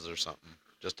badges or something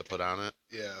just to put on it.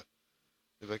 Yeah.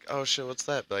 You'd be like, oh shit, what's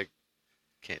that? Be like,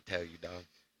 can't tell you, dog.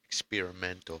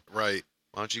 Experimental. Right.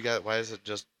 Why is it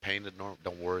just painted normal?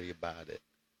 Don't worry about it.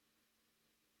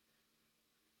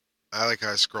 I like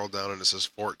how I scroll down and it says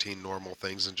 14 normal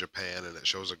things in Japan, and it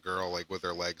shows a girl like with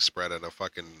her legs spread at a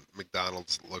fucking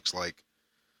McDonald's, looks like,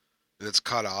 and it's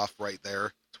cut off right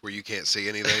there to where you can't see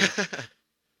anything.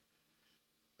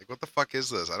 Like, what the fuck is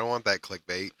this? I don't want that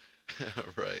clickbait.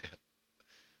 Right.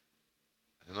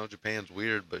 I know Japan's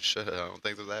weird, but shit, I don't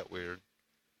think they're that weird.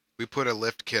 We put a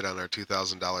lift kit on our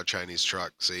 $2,000 Chinese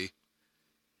truck. See,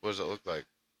 What does it look like?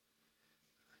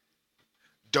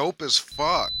 dope as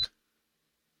fuck.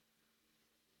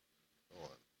 Hold on.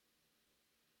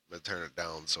 I'm gonna turn it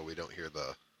down so we don't hear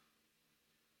the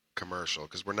commercial,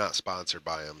 because we're not sponsored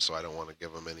by them, so I don't want to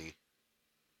give them any.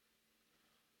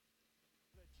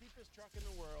 The cheapest truck in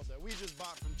the world that we just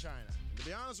bought from China. And to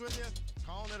be honest with you,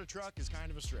 calling it a truck is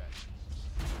kind of a stretch.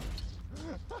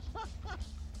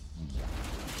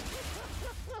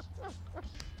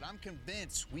 But I'm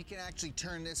convinced we can actually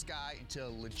turn this guy into a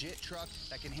legit truck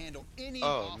that can handle any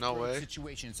Oh, no off-road way.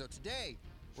 situation. So today,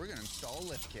 we're gonna install a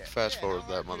lift kit. Fast forward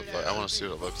that motherfucker. I want to see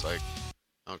what it looks like.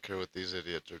 I don't care what these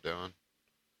idiots are doing.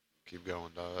 Keep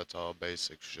going, dog. That's all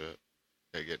basic shit.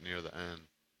 Gotta get near the end.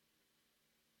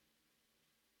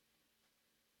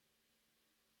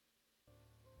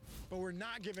 But we're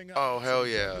not giving up. Oh, So hell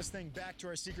we yeah. drove this thing back to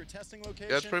our secret testing location.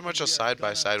 Yeah, it's pretty much and a we are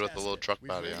side-by-side gonna with the little test truck it. We've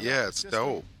body laid on out it. Yeah, a it's system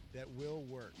dope. That will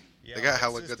work. They got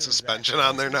hella good suspension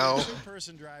on there now.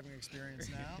 Two-person driving experience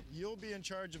now. You'll be in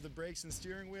charge of the brakes and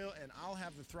steering wheel, and I'll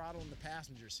have the throttle in the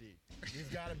passenger seat.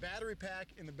 We've got a battery pack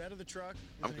in the bed of the truck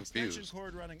with I'm an extension confused.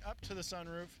 cord running up to the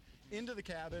sunroof, into the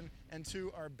cabin and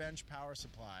to our bench power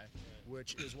supply,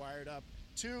 which is wired up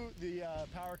to the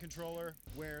power controller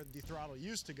where the throttle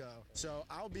used to go. So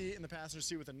I'll be in the passenger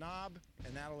seat with a knob,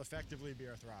 and that'll effectively be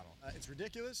our throttle. It's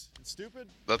ridiculous. It's stupid.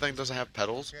 That thing doesn't have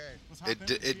pedals. Okay. Let's hop It in and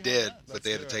see it how did, does. but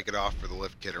they had to take it off for the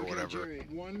lift kit or Okay, whatever. Jerry,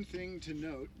 one thing to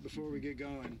note before we get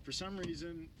going. For some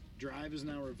reason, drive is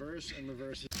now reverse and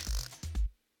reverse is...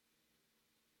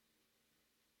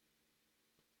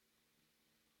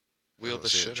 Wheel the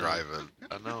shit out. driving.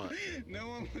 I know it. No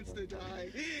one wants to die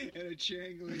in a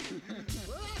Changly.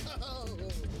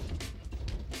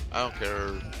 I don't care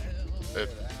if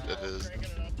it is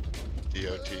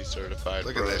DOT certified.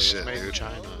 Look at bro. that It's shit, made in dude.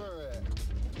 China.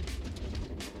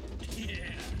 Yeah.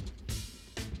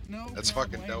 No, That's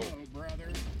fucking dope.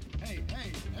 brother. Hey.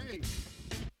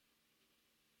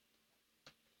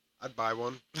 I'd buy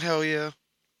one. Hell yeah.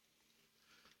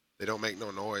 They don't make no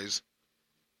noise.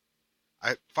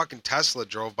 Fucking Tesla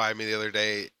drove by me the other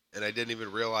day, and I didn't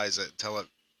even realize it until it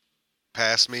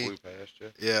passed me. Flew past you.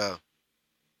 Yeah.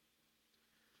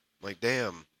 Like,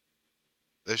 damn.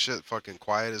 This shit fucking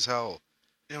quiet as hell.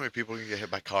 You know how many people can get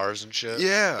hit by cars and shit?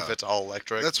 Yeah. If it's all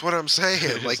electric. That's what I'm saying.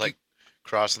 Just like,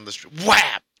 crossing the street.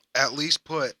 Whap! at least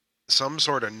put some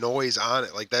sort of noise on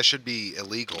it. Like, that should be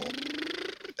illegal.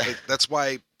 Like, that's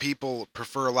why people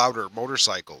prefer louder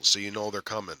motorcycles, so you know they're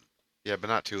coming. Yeah, but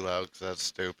not too loud, because that's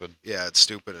stupid. Yeah, it's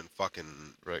stupid and fucking...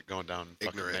 Right, going down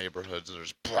fucking ignorant. neighborhoods and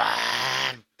there's...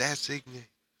 That's ignorant.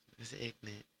 It's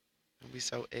ignorant. Don't be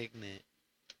so ignorant.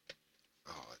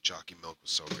 Oh, that jockey milk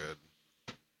was so good.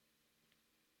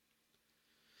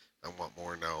 I want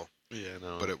more now. Yeah,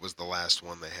 no. But it was the last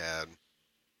one they had.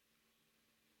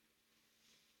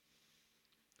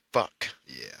 Fuck.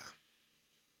 Yeah.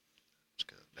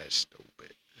 That's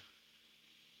stupid.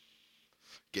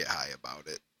 Get high about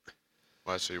it.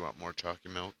 Why, so you want more chalky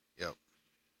milk? Yep.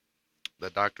 The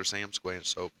Dr. Sam Square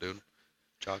soap, dude.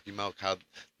 Chalky milk, how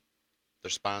they're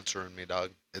sponsoring me,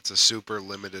 dog. It's a super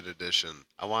limited edition.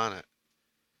 I want it.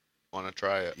 Want to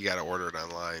try it. You gotta order it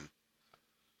online.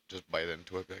 Just bite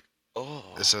into it, like, oh.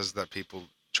 It says that people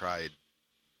tried.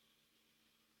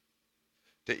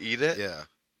 To eat it? Yeah.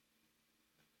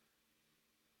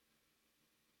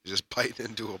 You just bite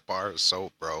into a bar of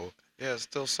soap, bro. Yeah, it's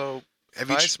still soap. Have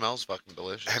It you smells fucking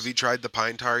delicious. Have you tried the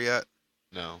pine tar yet?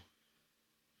 No.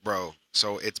 Bro,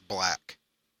 so it's black.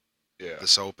 Yeah. The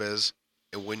soap is.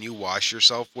 And when you wash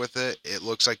yourself with it, it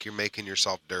looks like you're making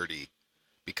yourself dirty.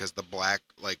 Because the black,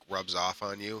 like, rubs off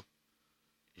on you.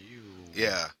 Ew.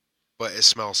 Yeah. But it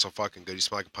smells so fucking good. You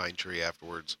smell like a pine tree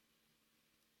afterwards.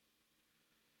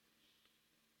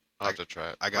 I'll have to try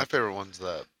it. I got My favorite one's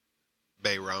that.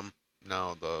 Bay rum.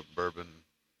 No, the bourbon.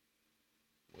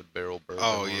 Wood barrel bourbon.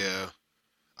 Oh, one. yeah.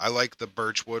 I like the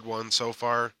birchwood one so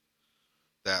far.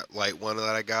 That light one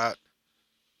that I got.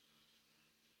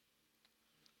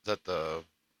 Is that the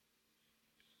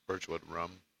Birchwood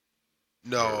rum?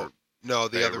 No, no,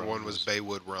 the Bay other rum one was was-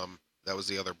 Baywood rum. That was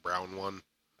the other brown one.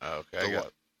 Oh, okay.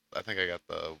 The I think I got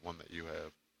the one that you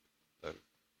have. The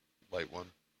light one.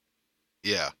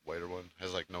 Yeah, Whiter one.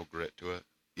 Has like no grit to it.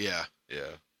 yeah.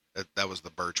 Yeah. That was the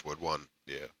birchwood one.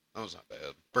 Yeah. That was not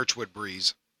bad. Birchwood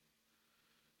breeze.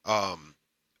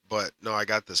 But no, I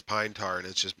got this pine tar, and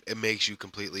it makes you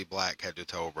completely black head to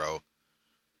toe, bro.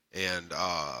 And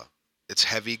it's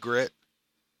heavy grit.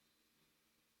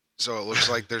 So it looks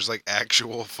like there's like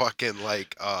actual fucking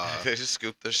like They just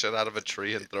scoop this shit out of a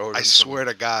tree and throw it I in swear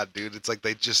to God, dude, it's like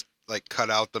they just like cut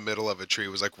out the middle of a tree.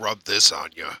 It was like, rub this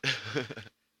on you.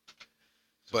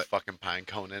 But fucking pine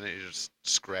cone in it, you're just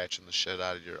scratching the shit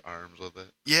out of your arms with it.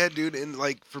 Yeah, dude, and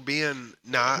like for being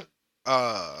not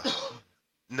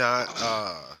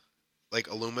like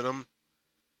aluminum,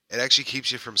 it actually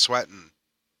keeps you from sweating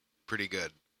pretty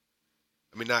good.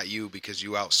 I mean, not you, because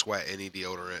you out sweat any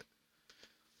deodorant.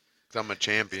 'Cause I'm a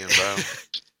champion, bro.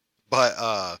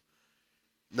 But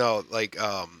no, like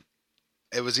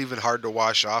it was even hard to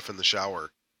wash off in the shower.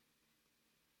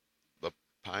 The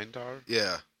pine tar?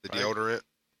 Yeah, the Right. deodorant.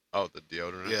 Oh, the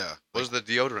deodorant? Yeah. What does the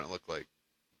deodorant look like?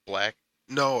 Black?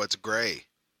 No, it's gray.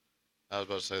 I was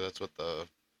about to say that's what the...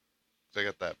 'cause I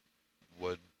got that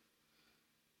wood...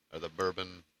 Or the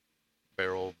bourbon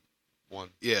barrel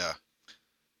one. Yeah.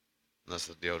 And that's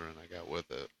the deodorant I got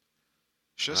with it.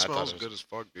 Shit And I thought smells it was- good as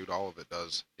fuck, dude. All of it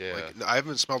does. Yeah. Like, I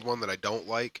haven't smelled one that I don't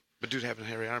like. But dude, having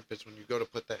hairy armpits, when you go to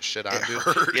put that shit on, It dude,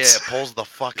 hurts. yeah, it pulls the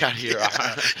fuck out of your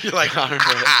arm. You're like,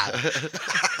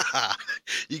 armpit.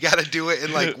 You got to do it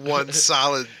in like one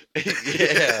solid.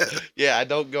 yeah. I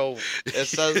don't go. It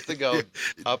says to go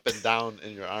up and down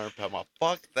in your armpit. I'm like,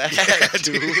 fuck that, Yeah,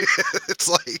 dude. It's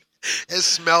like it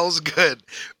smells good,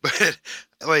 but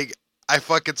like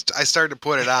I started to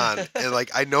put it on, and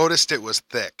like I noticed it was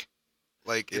thick,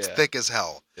 like it's Yeah. thick as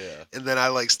hell. Yeah. And then I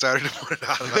like started to put it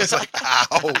on, and I was like,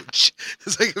 ouch!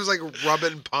 It was like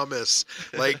rubbing pumice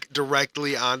like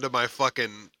directly onto my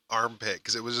fucking armpit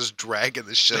because it was just dragging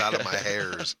the shit out of my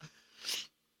hairs.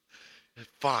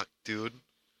 Fuck, dude.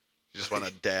 You just want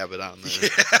to dab it on there.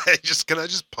 Yeah, can I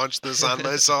just punch this on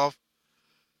myself?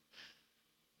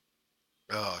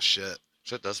 Oh shit!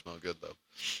 Shit does smell good though.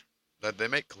 They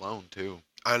make cologne too.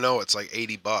 I know it's like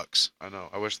 $80. I know.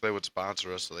 I wish they would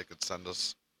sponsor us so they could send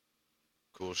us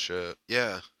cool shit.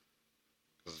 Yeah,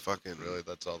 Cause fucking really,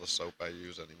 that's all the soap I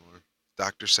use anymore.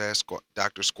 Dr.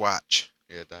 Squatch.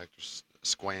 Yeah, Dr.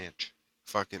 Squanch.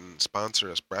 Fucking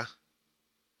sponsor us, bruh.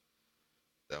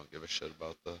 They don't give a shit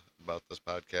about this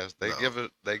podcast. They No.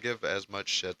 give as much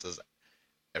shit as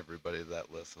everybody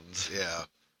that listens. Yeah.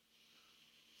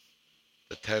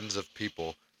 The tens of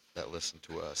people that listen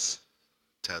to us.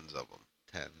 Tens of them.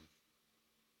 10.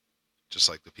 Just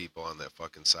like the people on that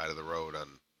fucking side of the road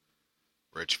on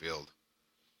Richfield.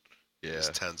 Yeah.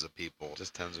 Just tens of people.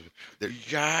 Just tens of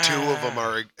Yeah. 2 of them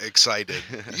are excited.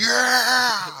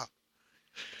 Yeah!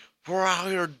 We're out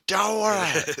here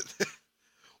doing it.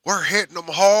 We're hitting them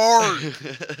hard.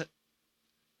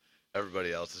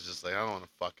 Everybody else is just like, I don't want to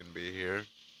fucking be here.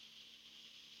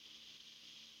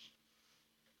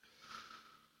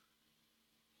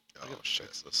 Oh, shit.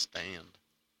 It's the stand.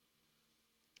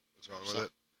 What's wrong with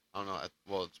it? I don't know.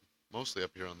 Well, it's mostly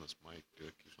up here on this mic, dude.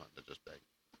 It keeps wanting to just bang.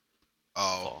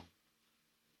 Oh. Fall.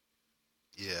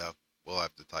 Yeah. We'll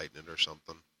have to tighten it or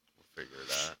something. We'll figure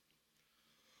it out.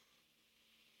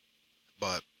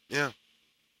 But, yeah.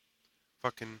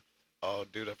 Fucking. Oh,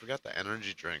 dude, I forgot the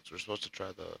energy drinks. We're supposed to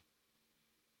try the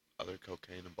other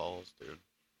cocaine and balls, dude.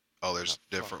 Oh, there's Ah,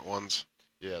 fuck. different ones.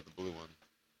 Yeah, the blue one.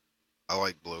 I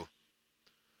like blue.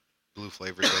 Blue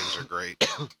flavored things are great.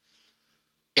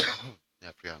 Yeah,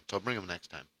 I forgot. So I'll bring them next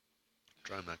time.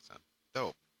 Try them next time.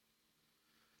 Dope.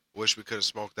 Wish we could have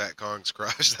smoked that Kong's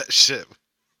Crush. That shit.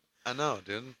 I know,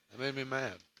 dude. It made me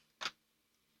mad.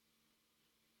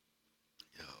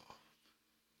 Yo.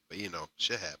 But you know,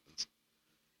 shit happens.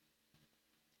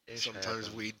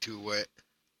 Sometimes weed too wet.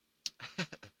 Yeah,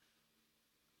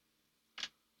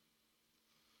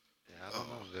 I don't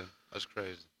know, dude. That's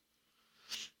crazy.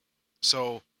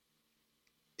 So,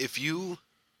 if you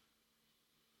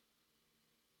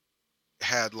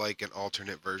had like an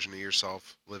alternate version of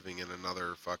yourself living in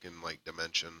another fucking like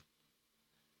dimension,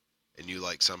 and you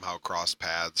like somehow cross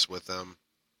paths with them,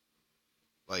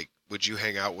 like, would you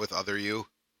hang out with other you?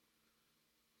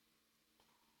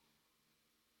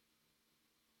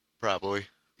 Probably.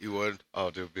 You would?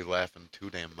 Oh, dude, be laughing too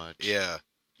damn much. Yeah.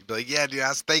 You'd be like, yeah, dude, I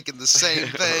was thinking the same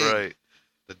thing. Right.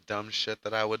 The dumb shit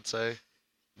that I would say.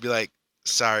 Be like,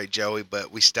 sorry, Joey,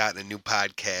 but we starting a new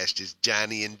podcast. It's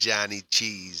Johnny and Johnny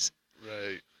Cheese.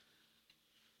 Right.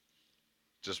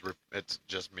 It's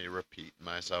just me repeating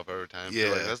myself every time. Yeah.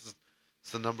 Like, it's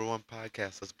the #1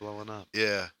 podcast that's blowing up.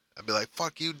 Yeah. I'd be like,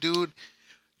 fuck you, dude.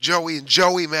 Joey and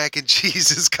Joey Mac and Cheese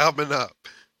is coming up.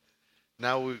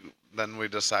 Now we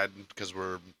decide, because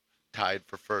we're tied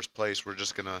for first place, we're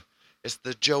just gonna. It's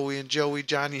the Joey and Joey,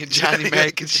 Johnny and Johnny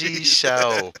Mac and Cheese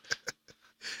show.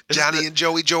 Johnny and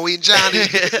Joey, Joey and Johnny.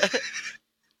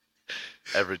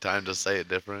 Every time to say it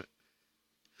different.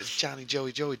 It's Johnny,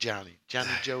 Joey, Joey, Johnny.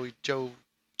 Johnny, Joey, Joe.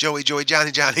 Joey, Joey,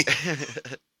 Johnny, Johnny.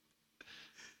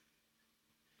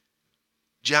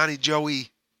 Johnny, Joey,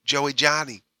 Joey,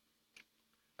 Johnny.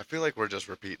 I feel like we're just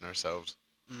repeating ourselves.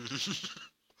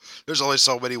 There's only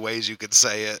so many ways you could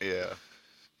say it. Yeah.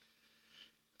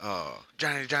 Oh.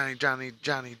 Johnny, Johnny, Johnny,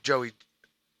 Johnny, Joey.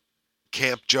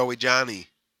 Camp Joey Johnny.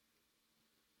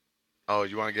 Oh,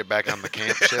 you want to get back on the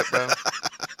camp shit, bro?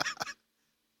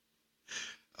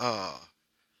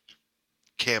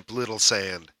 Camp Little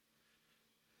Sand.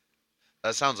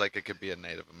 That sounds like it could be a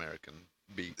Native American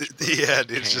beach. Yeah,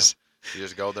 dude, it's camp. just You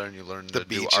just go there and you learn the to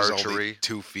do beach is archery. only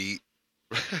 2 feet.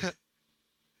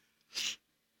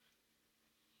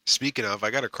 Speaking of,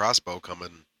 I got a crossbow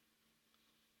coming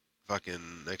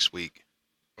fucking next week.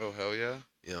 Oh, hell yeah.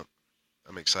 Yep.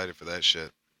 I'm excited for that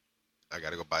shit. I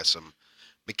gotta go buy some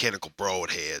mechanical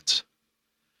broadheads.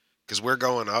 Because we're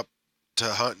going up to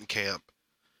hunting camp.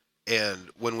 And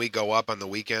when we go up on the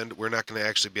weekend, we're not going to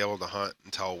actually be able to hunt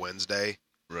until Wednesday.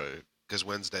 Right. Because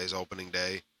Wednesday's opening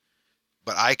day.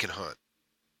 But I can hunt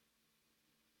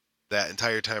that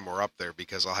entire time we're up there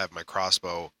because I'll have my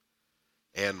crossbow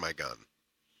and my gun.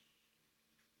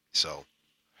 So.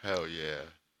 Hell yeah.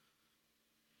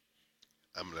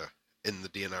 I'm going to, in the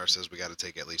DNR says we got to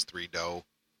take at least 3 doe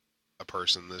a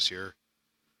person this year.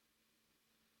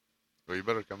 Well, you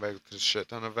better come back with this shit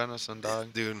ton of venison,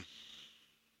 dog. Dude,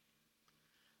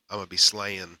 I'm gonna be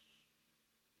slaying.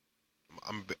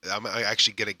 I'm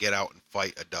actually gonna get out and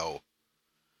fight a doe.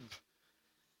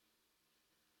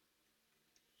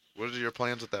 What are your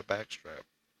plans with that backstrap?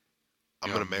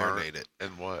 I'm gonna marinate it.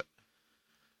 And what?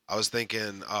 I was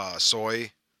thinking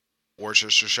soy,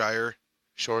 Worcestershire.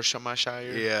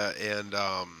 Shire? Yeah, and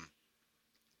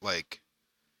like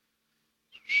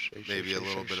maybe a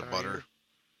little bit of butter.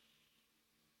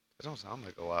 That don't sound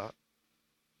like a lot.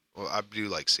 Well, I do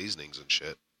like seasonings and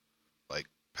shit, like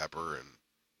pepper and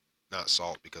not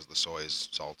salt because the soy is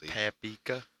salty.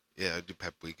 Paprika. Yeah, I do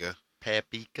paprika.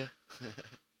 Paprika.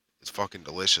 It's fucking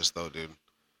delicious though, dude.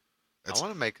 I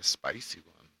want to make a spicy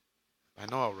one. I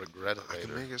know I'll regret it later. I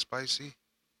can make it spicy.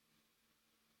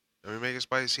 Let me make it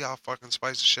spicy. I'll fucking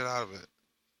spice the shit out of it.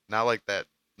 Not like that.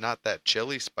 Not that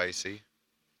chili spicy.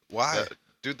 Why?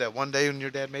 Dude, that one day when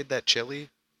your dad made that chili.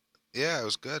 Yeah, it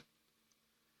was good.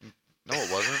 No,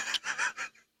 it wasn't.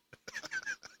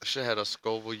 That shit had a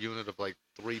Scoville unit of like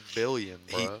 3 billion,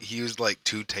 bro. He used like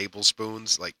 2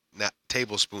 tablespoons, like not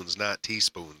tablespoons, not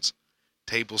teaspoons,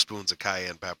 tablespoons of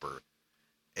cayenne pepper,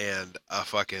 and a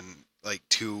fucking like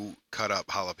 2 cut up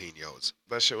jalapenos.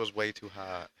 That shit was way too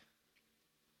hot.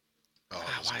 Oh,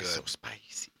 it was why good. so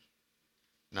spicy?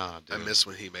 Nah, dude. I miss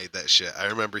when he made that shit. I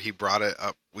remember he brought it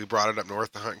up. We brought it up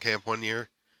north to hunting camp one year,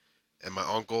 and my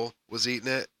uncle was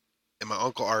eating it, and my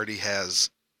uncle already has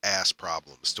ass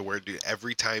problems to where, dude,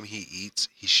 every time he eats,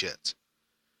 he shits.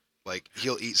 Like,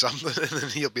 he'll eat something, and then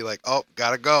he'll be like, oh,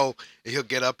 gotta go. And he'll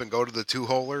get up and go to the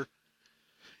 2-holer.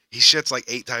 He shits like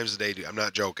 8 times a day, dude. I'm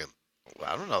not joking. Well,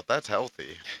 I don't know if that's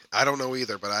healthy. I don't know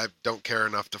either, but I don't care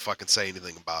enough to fucking say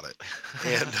anything about it.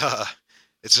 And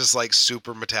it's just like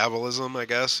super metabolism, I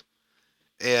guess.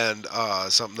 And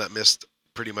something that missed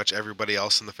pretty much everybody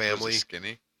else in the family. Was he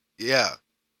skinny? Yeah.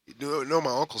 No,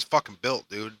 my uncle's fucking built,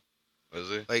 dude. Is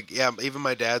he? Like, yeah, even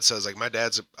my dad says, like, my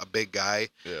dad's a big guy.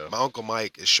 Yeah. My Uncle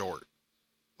Mike is short.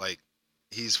 Like,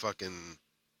 he's fucking,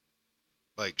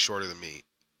 like, shorter than me.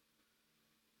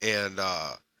 And,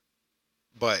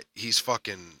 but he's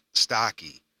fucking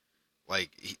stocky.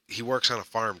 Like, he works on a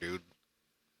farm, dude.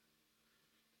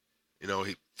 You know,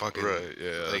 he fucking, right,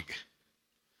 yeah. like,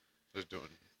 just doing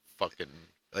fucking,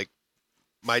 like,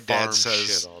 my dad farm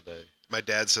says, shit all day. My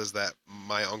dad says that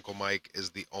my Uncle Mike is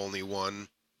the only one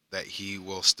that he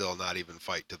will still not even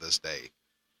fight to this day.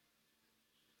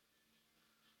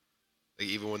 Like,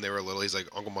 even when they were little, he's like,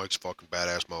 Uncle Mike's a fucking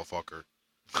badass motherfucker.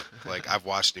 Like, I've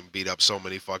watched him beat up so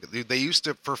many fucking... Dude, they used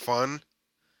to, for fun,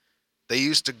 they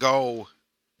used to go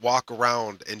walk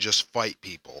around and just fight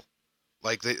people.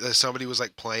 Like, somebody was,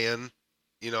 like, playing,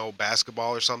 you know,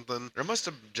 basketball or something. There must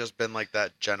have just been, like,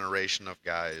 that generation of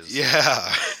guys.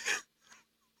 Yeah.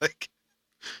 Like...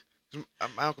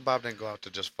 My Uncle Bob didn't go out to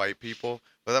just fight people,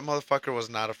 but that motherfucker was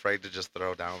not afraid to just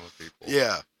throw down with people.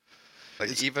 Yeah.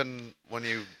 Like, even when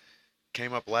you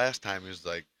came up last time, he was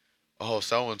like, oh,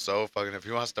 so-and-so, fucking, if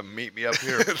he wants to meet me up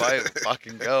here and fight,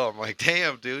 fucking go. I'm like,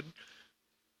 damn, dude.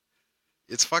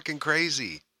 It's fucking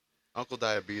crazy. Uncle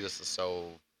Diabetes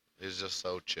is just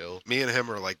so chill. Me and him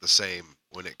are like the same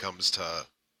when it comes to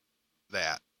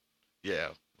that. Yeah,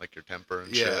 like your temper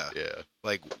and Yeah. shit. Yeah.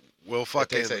 Like, we'll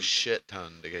fucking... It takes a shit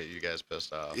ton to get you guys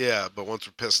pissed off. Yeah, but once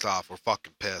we're pissed off, we're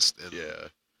fucking pissed. And yeah.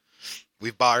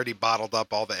 We've already bottled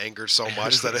up all the anger so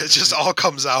much that it just all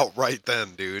comes out right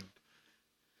then, dude.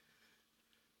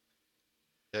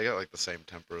 Yeah, I got like the same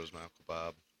temper as my Uncle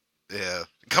Bob. Yeah.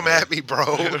 Come at me, bro.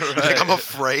 Right. Like, I'm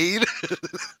afraid.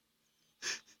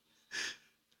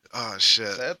 Oh, shit.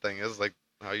 The sad thing is, like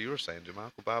how you were saying, dude, my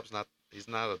Uncle Bob's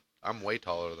I'm way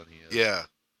taller than he is. Yeah.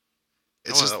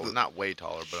 It's just not way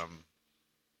taller, but I'm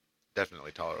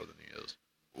definitely taller than he is.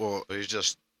 Well, but he's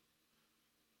just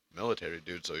military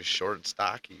dude, so he's short and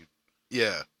stocky.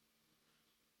 Yeah.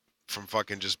 From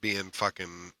fucking just being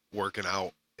fucking working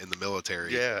out in the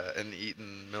military. Yeah, and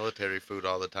eating military food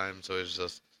all the time, so he's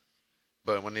just...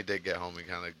 But when he did get home, he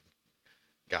kind of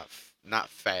got, not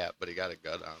fat, but he got a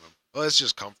gut on him. Well, it's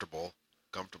just comfortable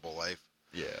life.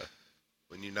 Yeah.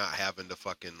 When you're not having to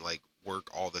fucking, like, work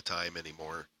all the time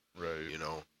anymore. Right. You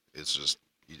know, it's just,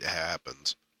 it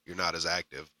happens. You're not as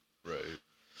active. Right.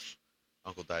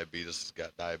 Uncle Diabetes has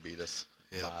got diabetes.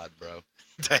 Yeah. Bod, bro.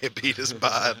 Diabetes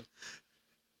bod.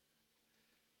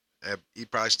 He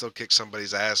probably still kicked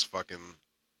somebody's ass fucking...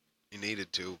 He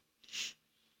needed to.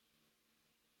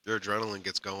 Your adrenaline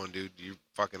gets going, dude. You're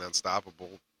fucking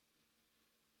unstoppable.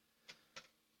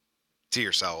 To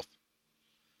yourself.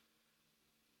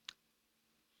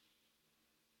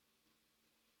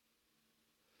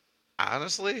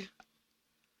 Honestly,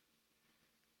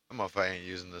 I'm if I ain't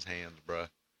using his hands, bro.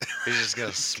 He's just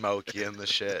gonna smoke you in the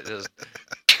shit. Just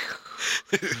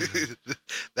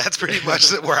That's pretty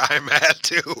much where I'm at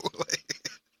too.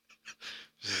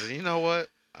 She said, you know what?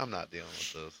 I'm not dealing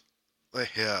with this.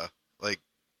 Yeah, like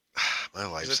my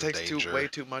life's It in takes danger. way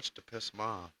too much to piss them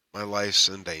off. My life's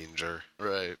in danger.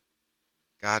 Right.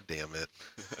 God damn it.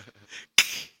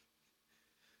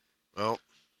 Well,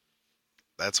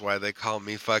 that's why they call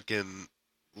me fucking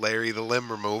Larry the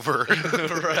Limb Remover.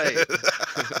 Right.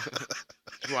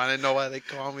 You want to know why they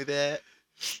call me that?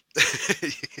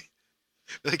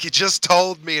 Like you just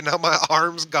told me and now my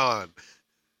arm's gone.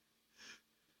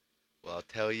 Well, I'll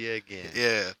tell you again.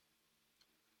 Yeah.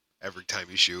 Every time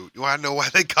you shoot. You want to know why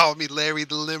they call me Larry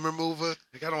the Limb Remover?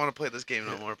 Like, I don't want to play this game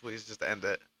no more. Please just end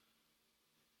it.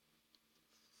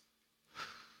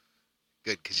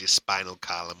 Good, because your spinal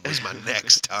column was my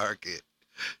next target.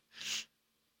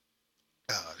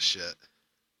 Oh, shit.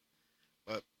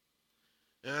 But,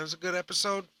 yeah, it was a good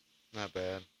episode. Not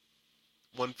bad.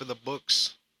 One for the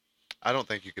books. I don't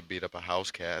think you could beat up a house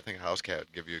cat. I think a house cat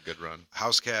would give you a good run.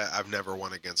 House cat, I've never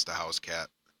won against a house cat.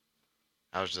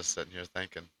 I was just sitting here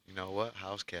thinking, you know what?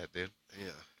 House cat, dude. Yeah.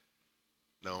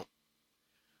 No.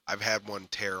 I've had one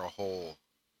tear a hole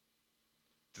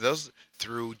Those,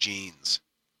 through jeans.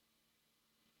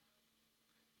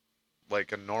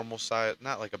 like a normal size,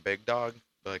 not like a big dog,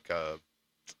 but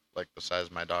like the size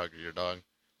of my dog or your dog.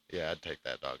 Yeah, I'd take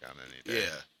that dog on any day.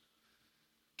 Yeah.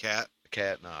 Cat?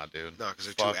 Cat, nah, dude. No, because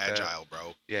they're Fuck too that. agile,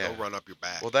 bro. Yeah. They'll run up your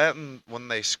back. Well, that and when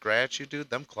they scratch you, dude,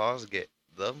 them claws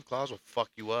will fuck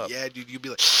you up. Yeah, dude, you'd be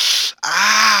like,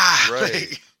 ah! Right.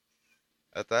 Like,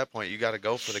 At that point, you got to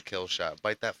go for the kill shot.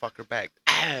 Bite that fucker back.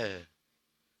 Ah!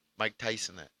 Mike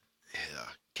Tyson it. yeah.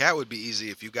 Cat would be easy.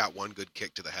 If you got one good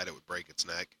kick to the head, it would break its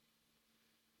neck.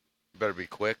 You better be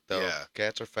quick, though. Yeah.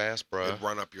 Cats are fast, bro. It'd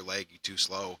run up your leg. You too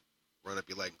slow. Run up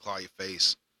your leg and claw your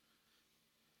face.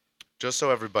 Just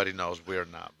so everybody knows, we're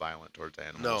not violent towards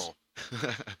animals. No.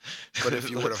 But if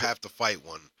you were to have to fight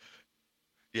one.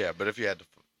 Yeah, but if you had to...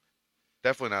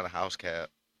 Definitely not a house cat.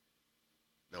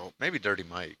 No. Maybe Dirty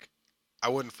Mike. I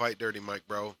wouldn't fight Dirty Mike,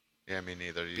 bro. Yeah, me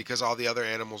neither. Because all the other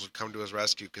animals would come to his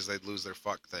rescue because they'd lose their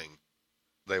fuck thing.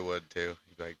 They would, too.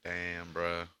 You'd be like, damn,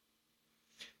 bro.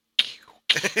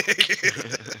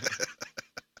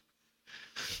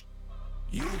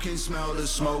 You can smell the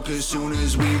smoke as soon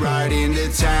as we ride into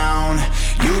town.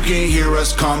 You can hear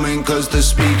us coming cause the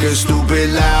speaker's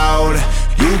stupid loud.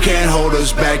 You can't hold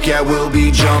us back, yeah, we'll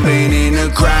be jumping in the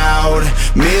crowd.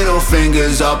 Middle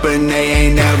fingers up and they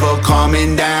ain't never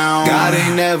coming down. God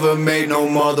ain't never made no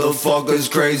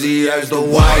motherfuckers crazy as the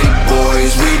white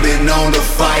boys. We've been known to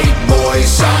fight, boys.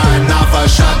 Sign off our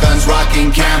shotguns,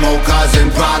 rocking camo, causing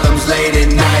problems late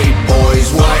at night, boys.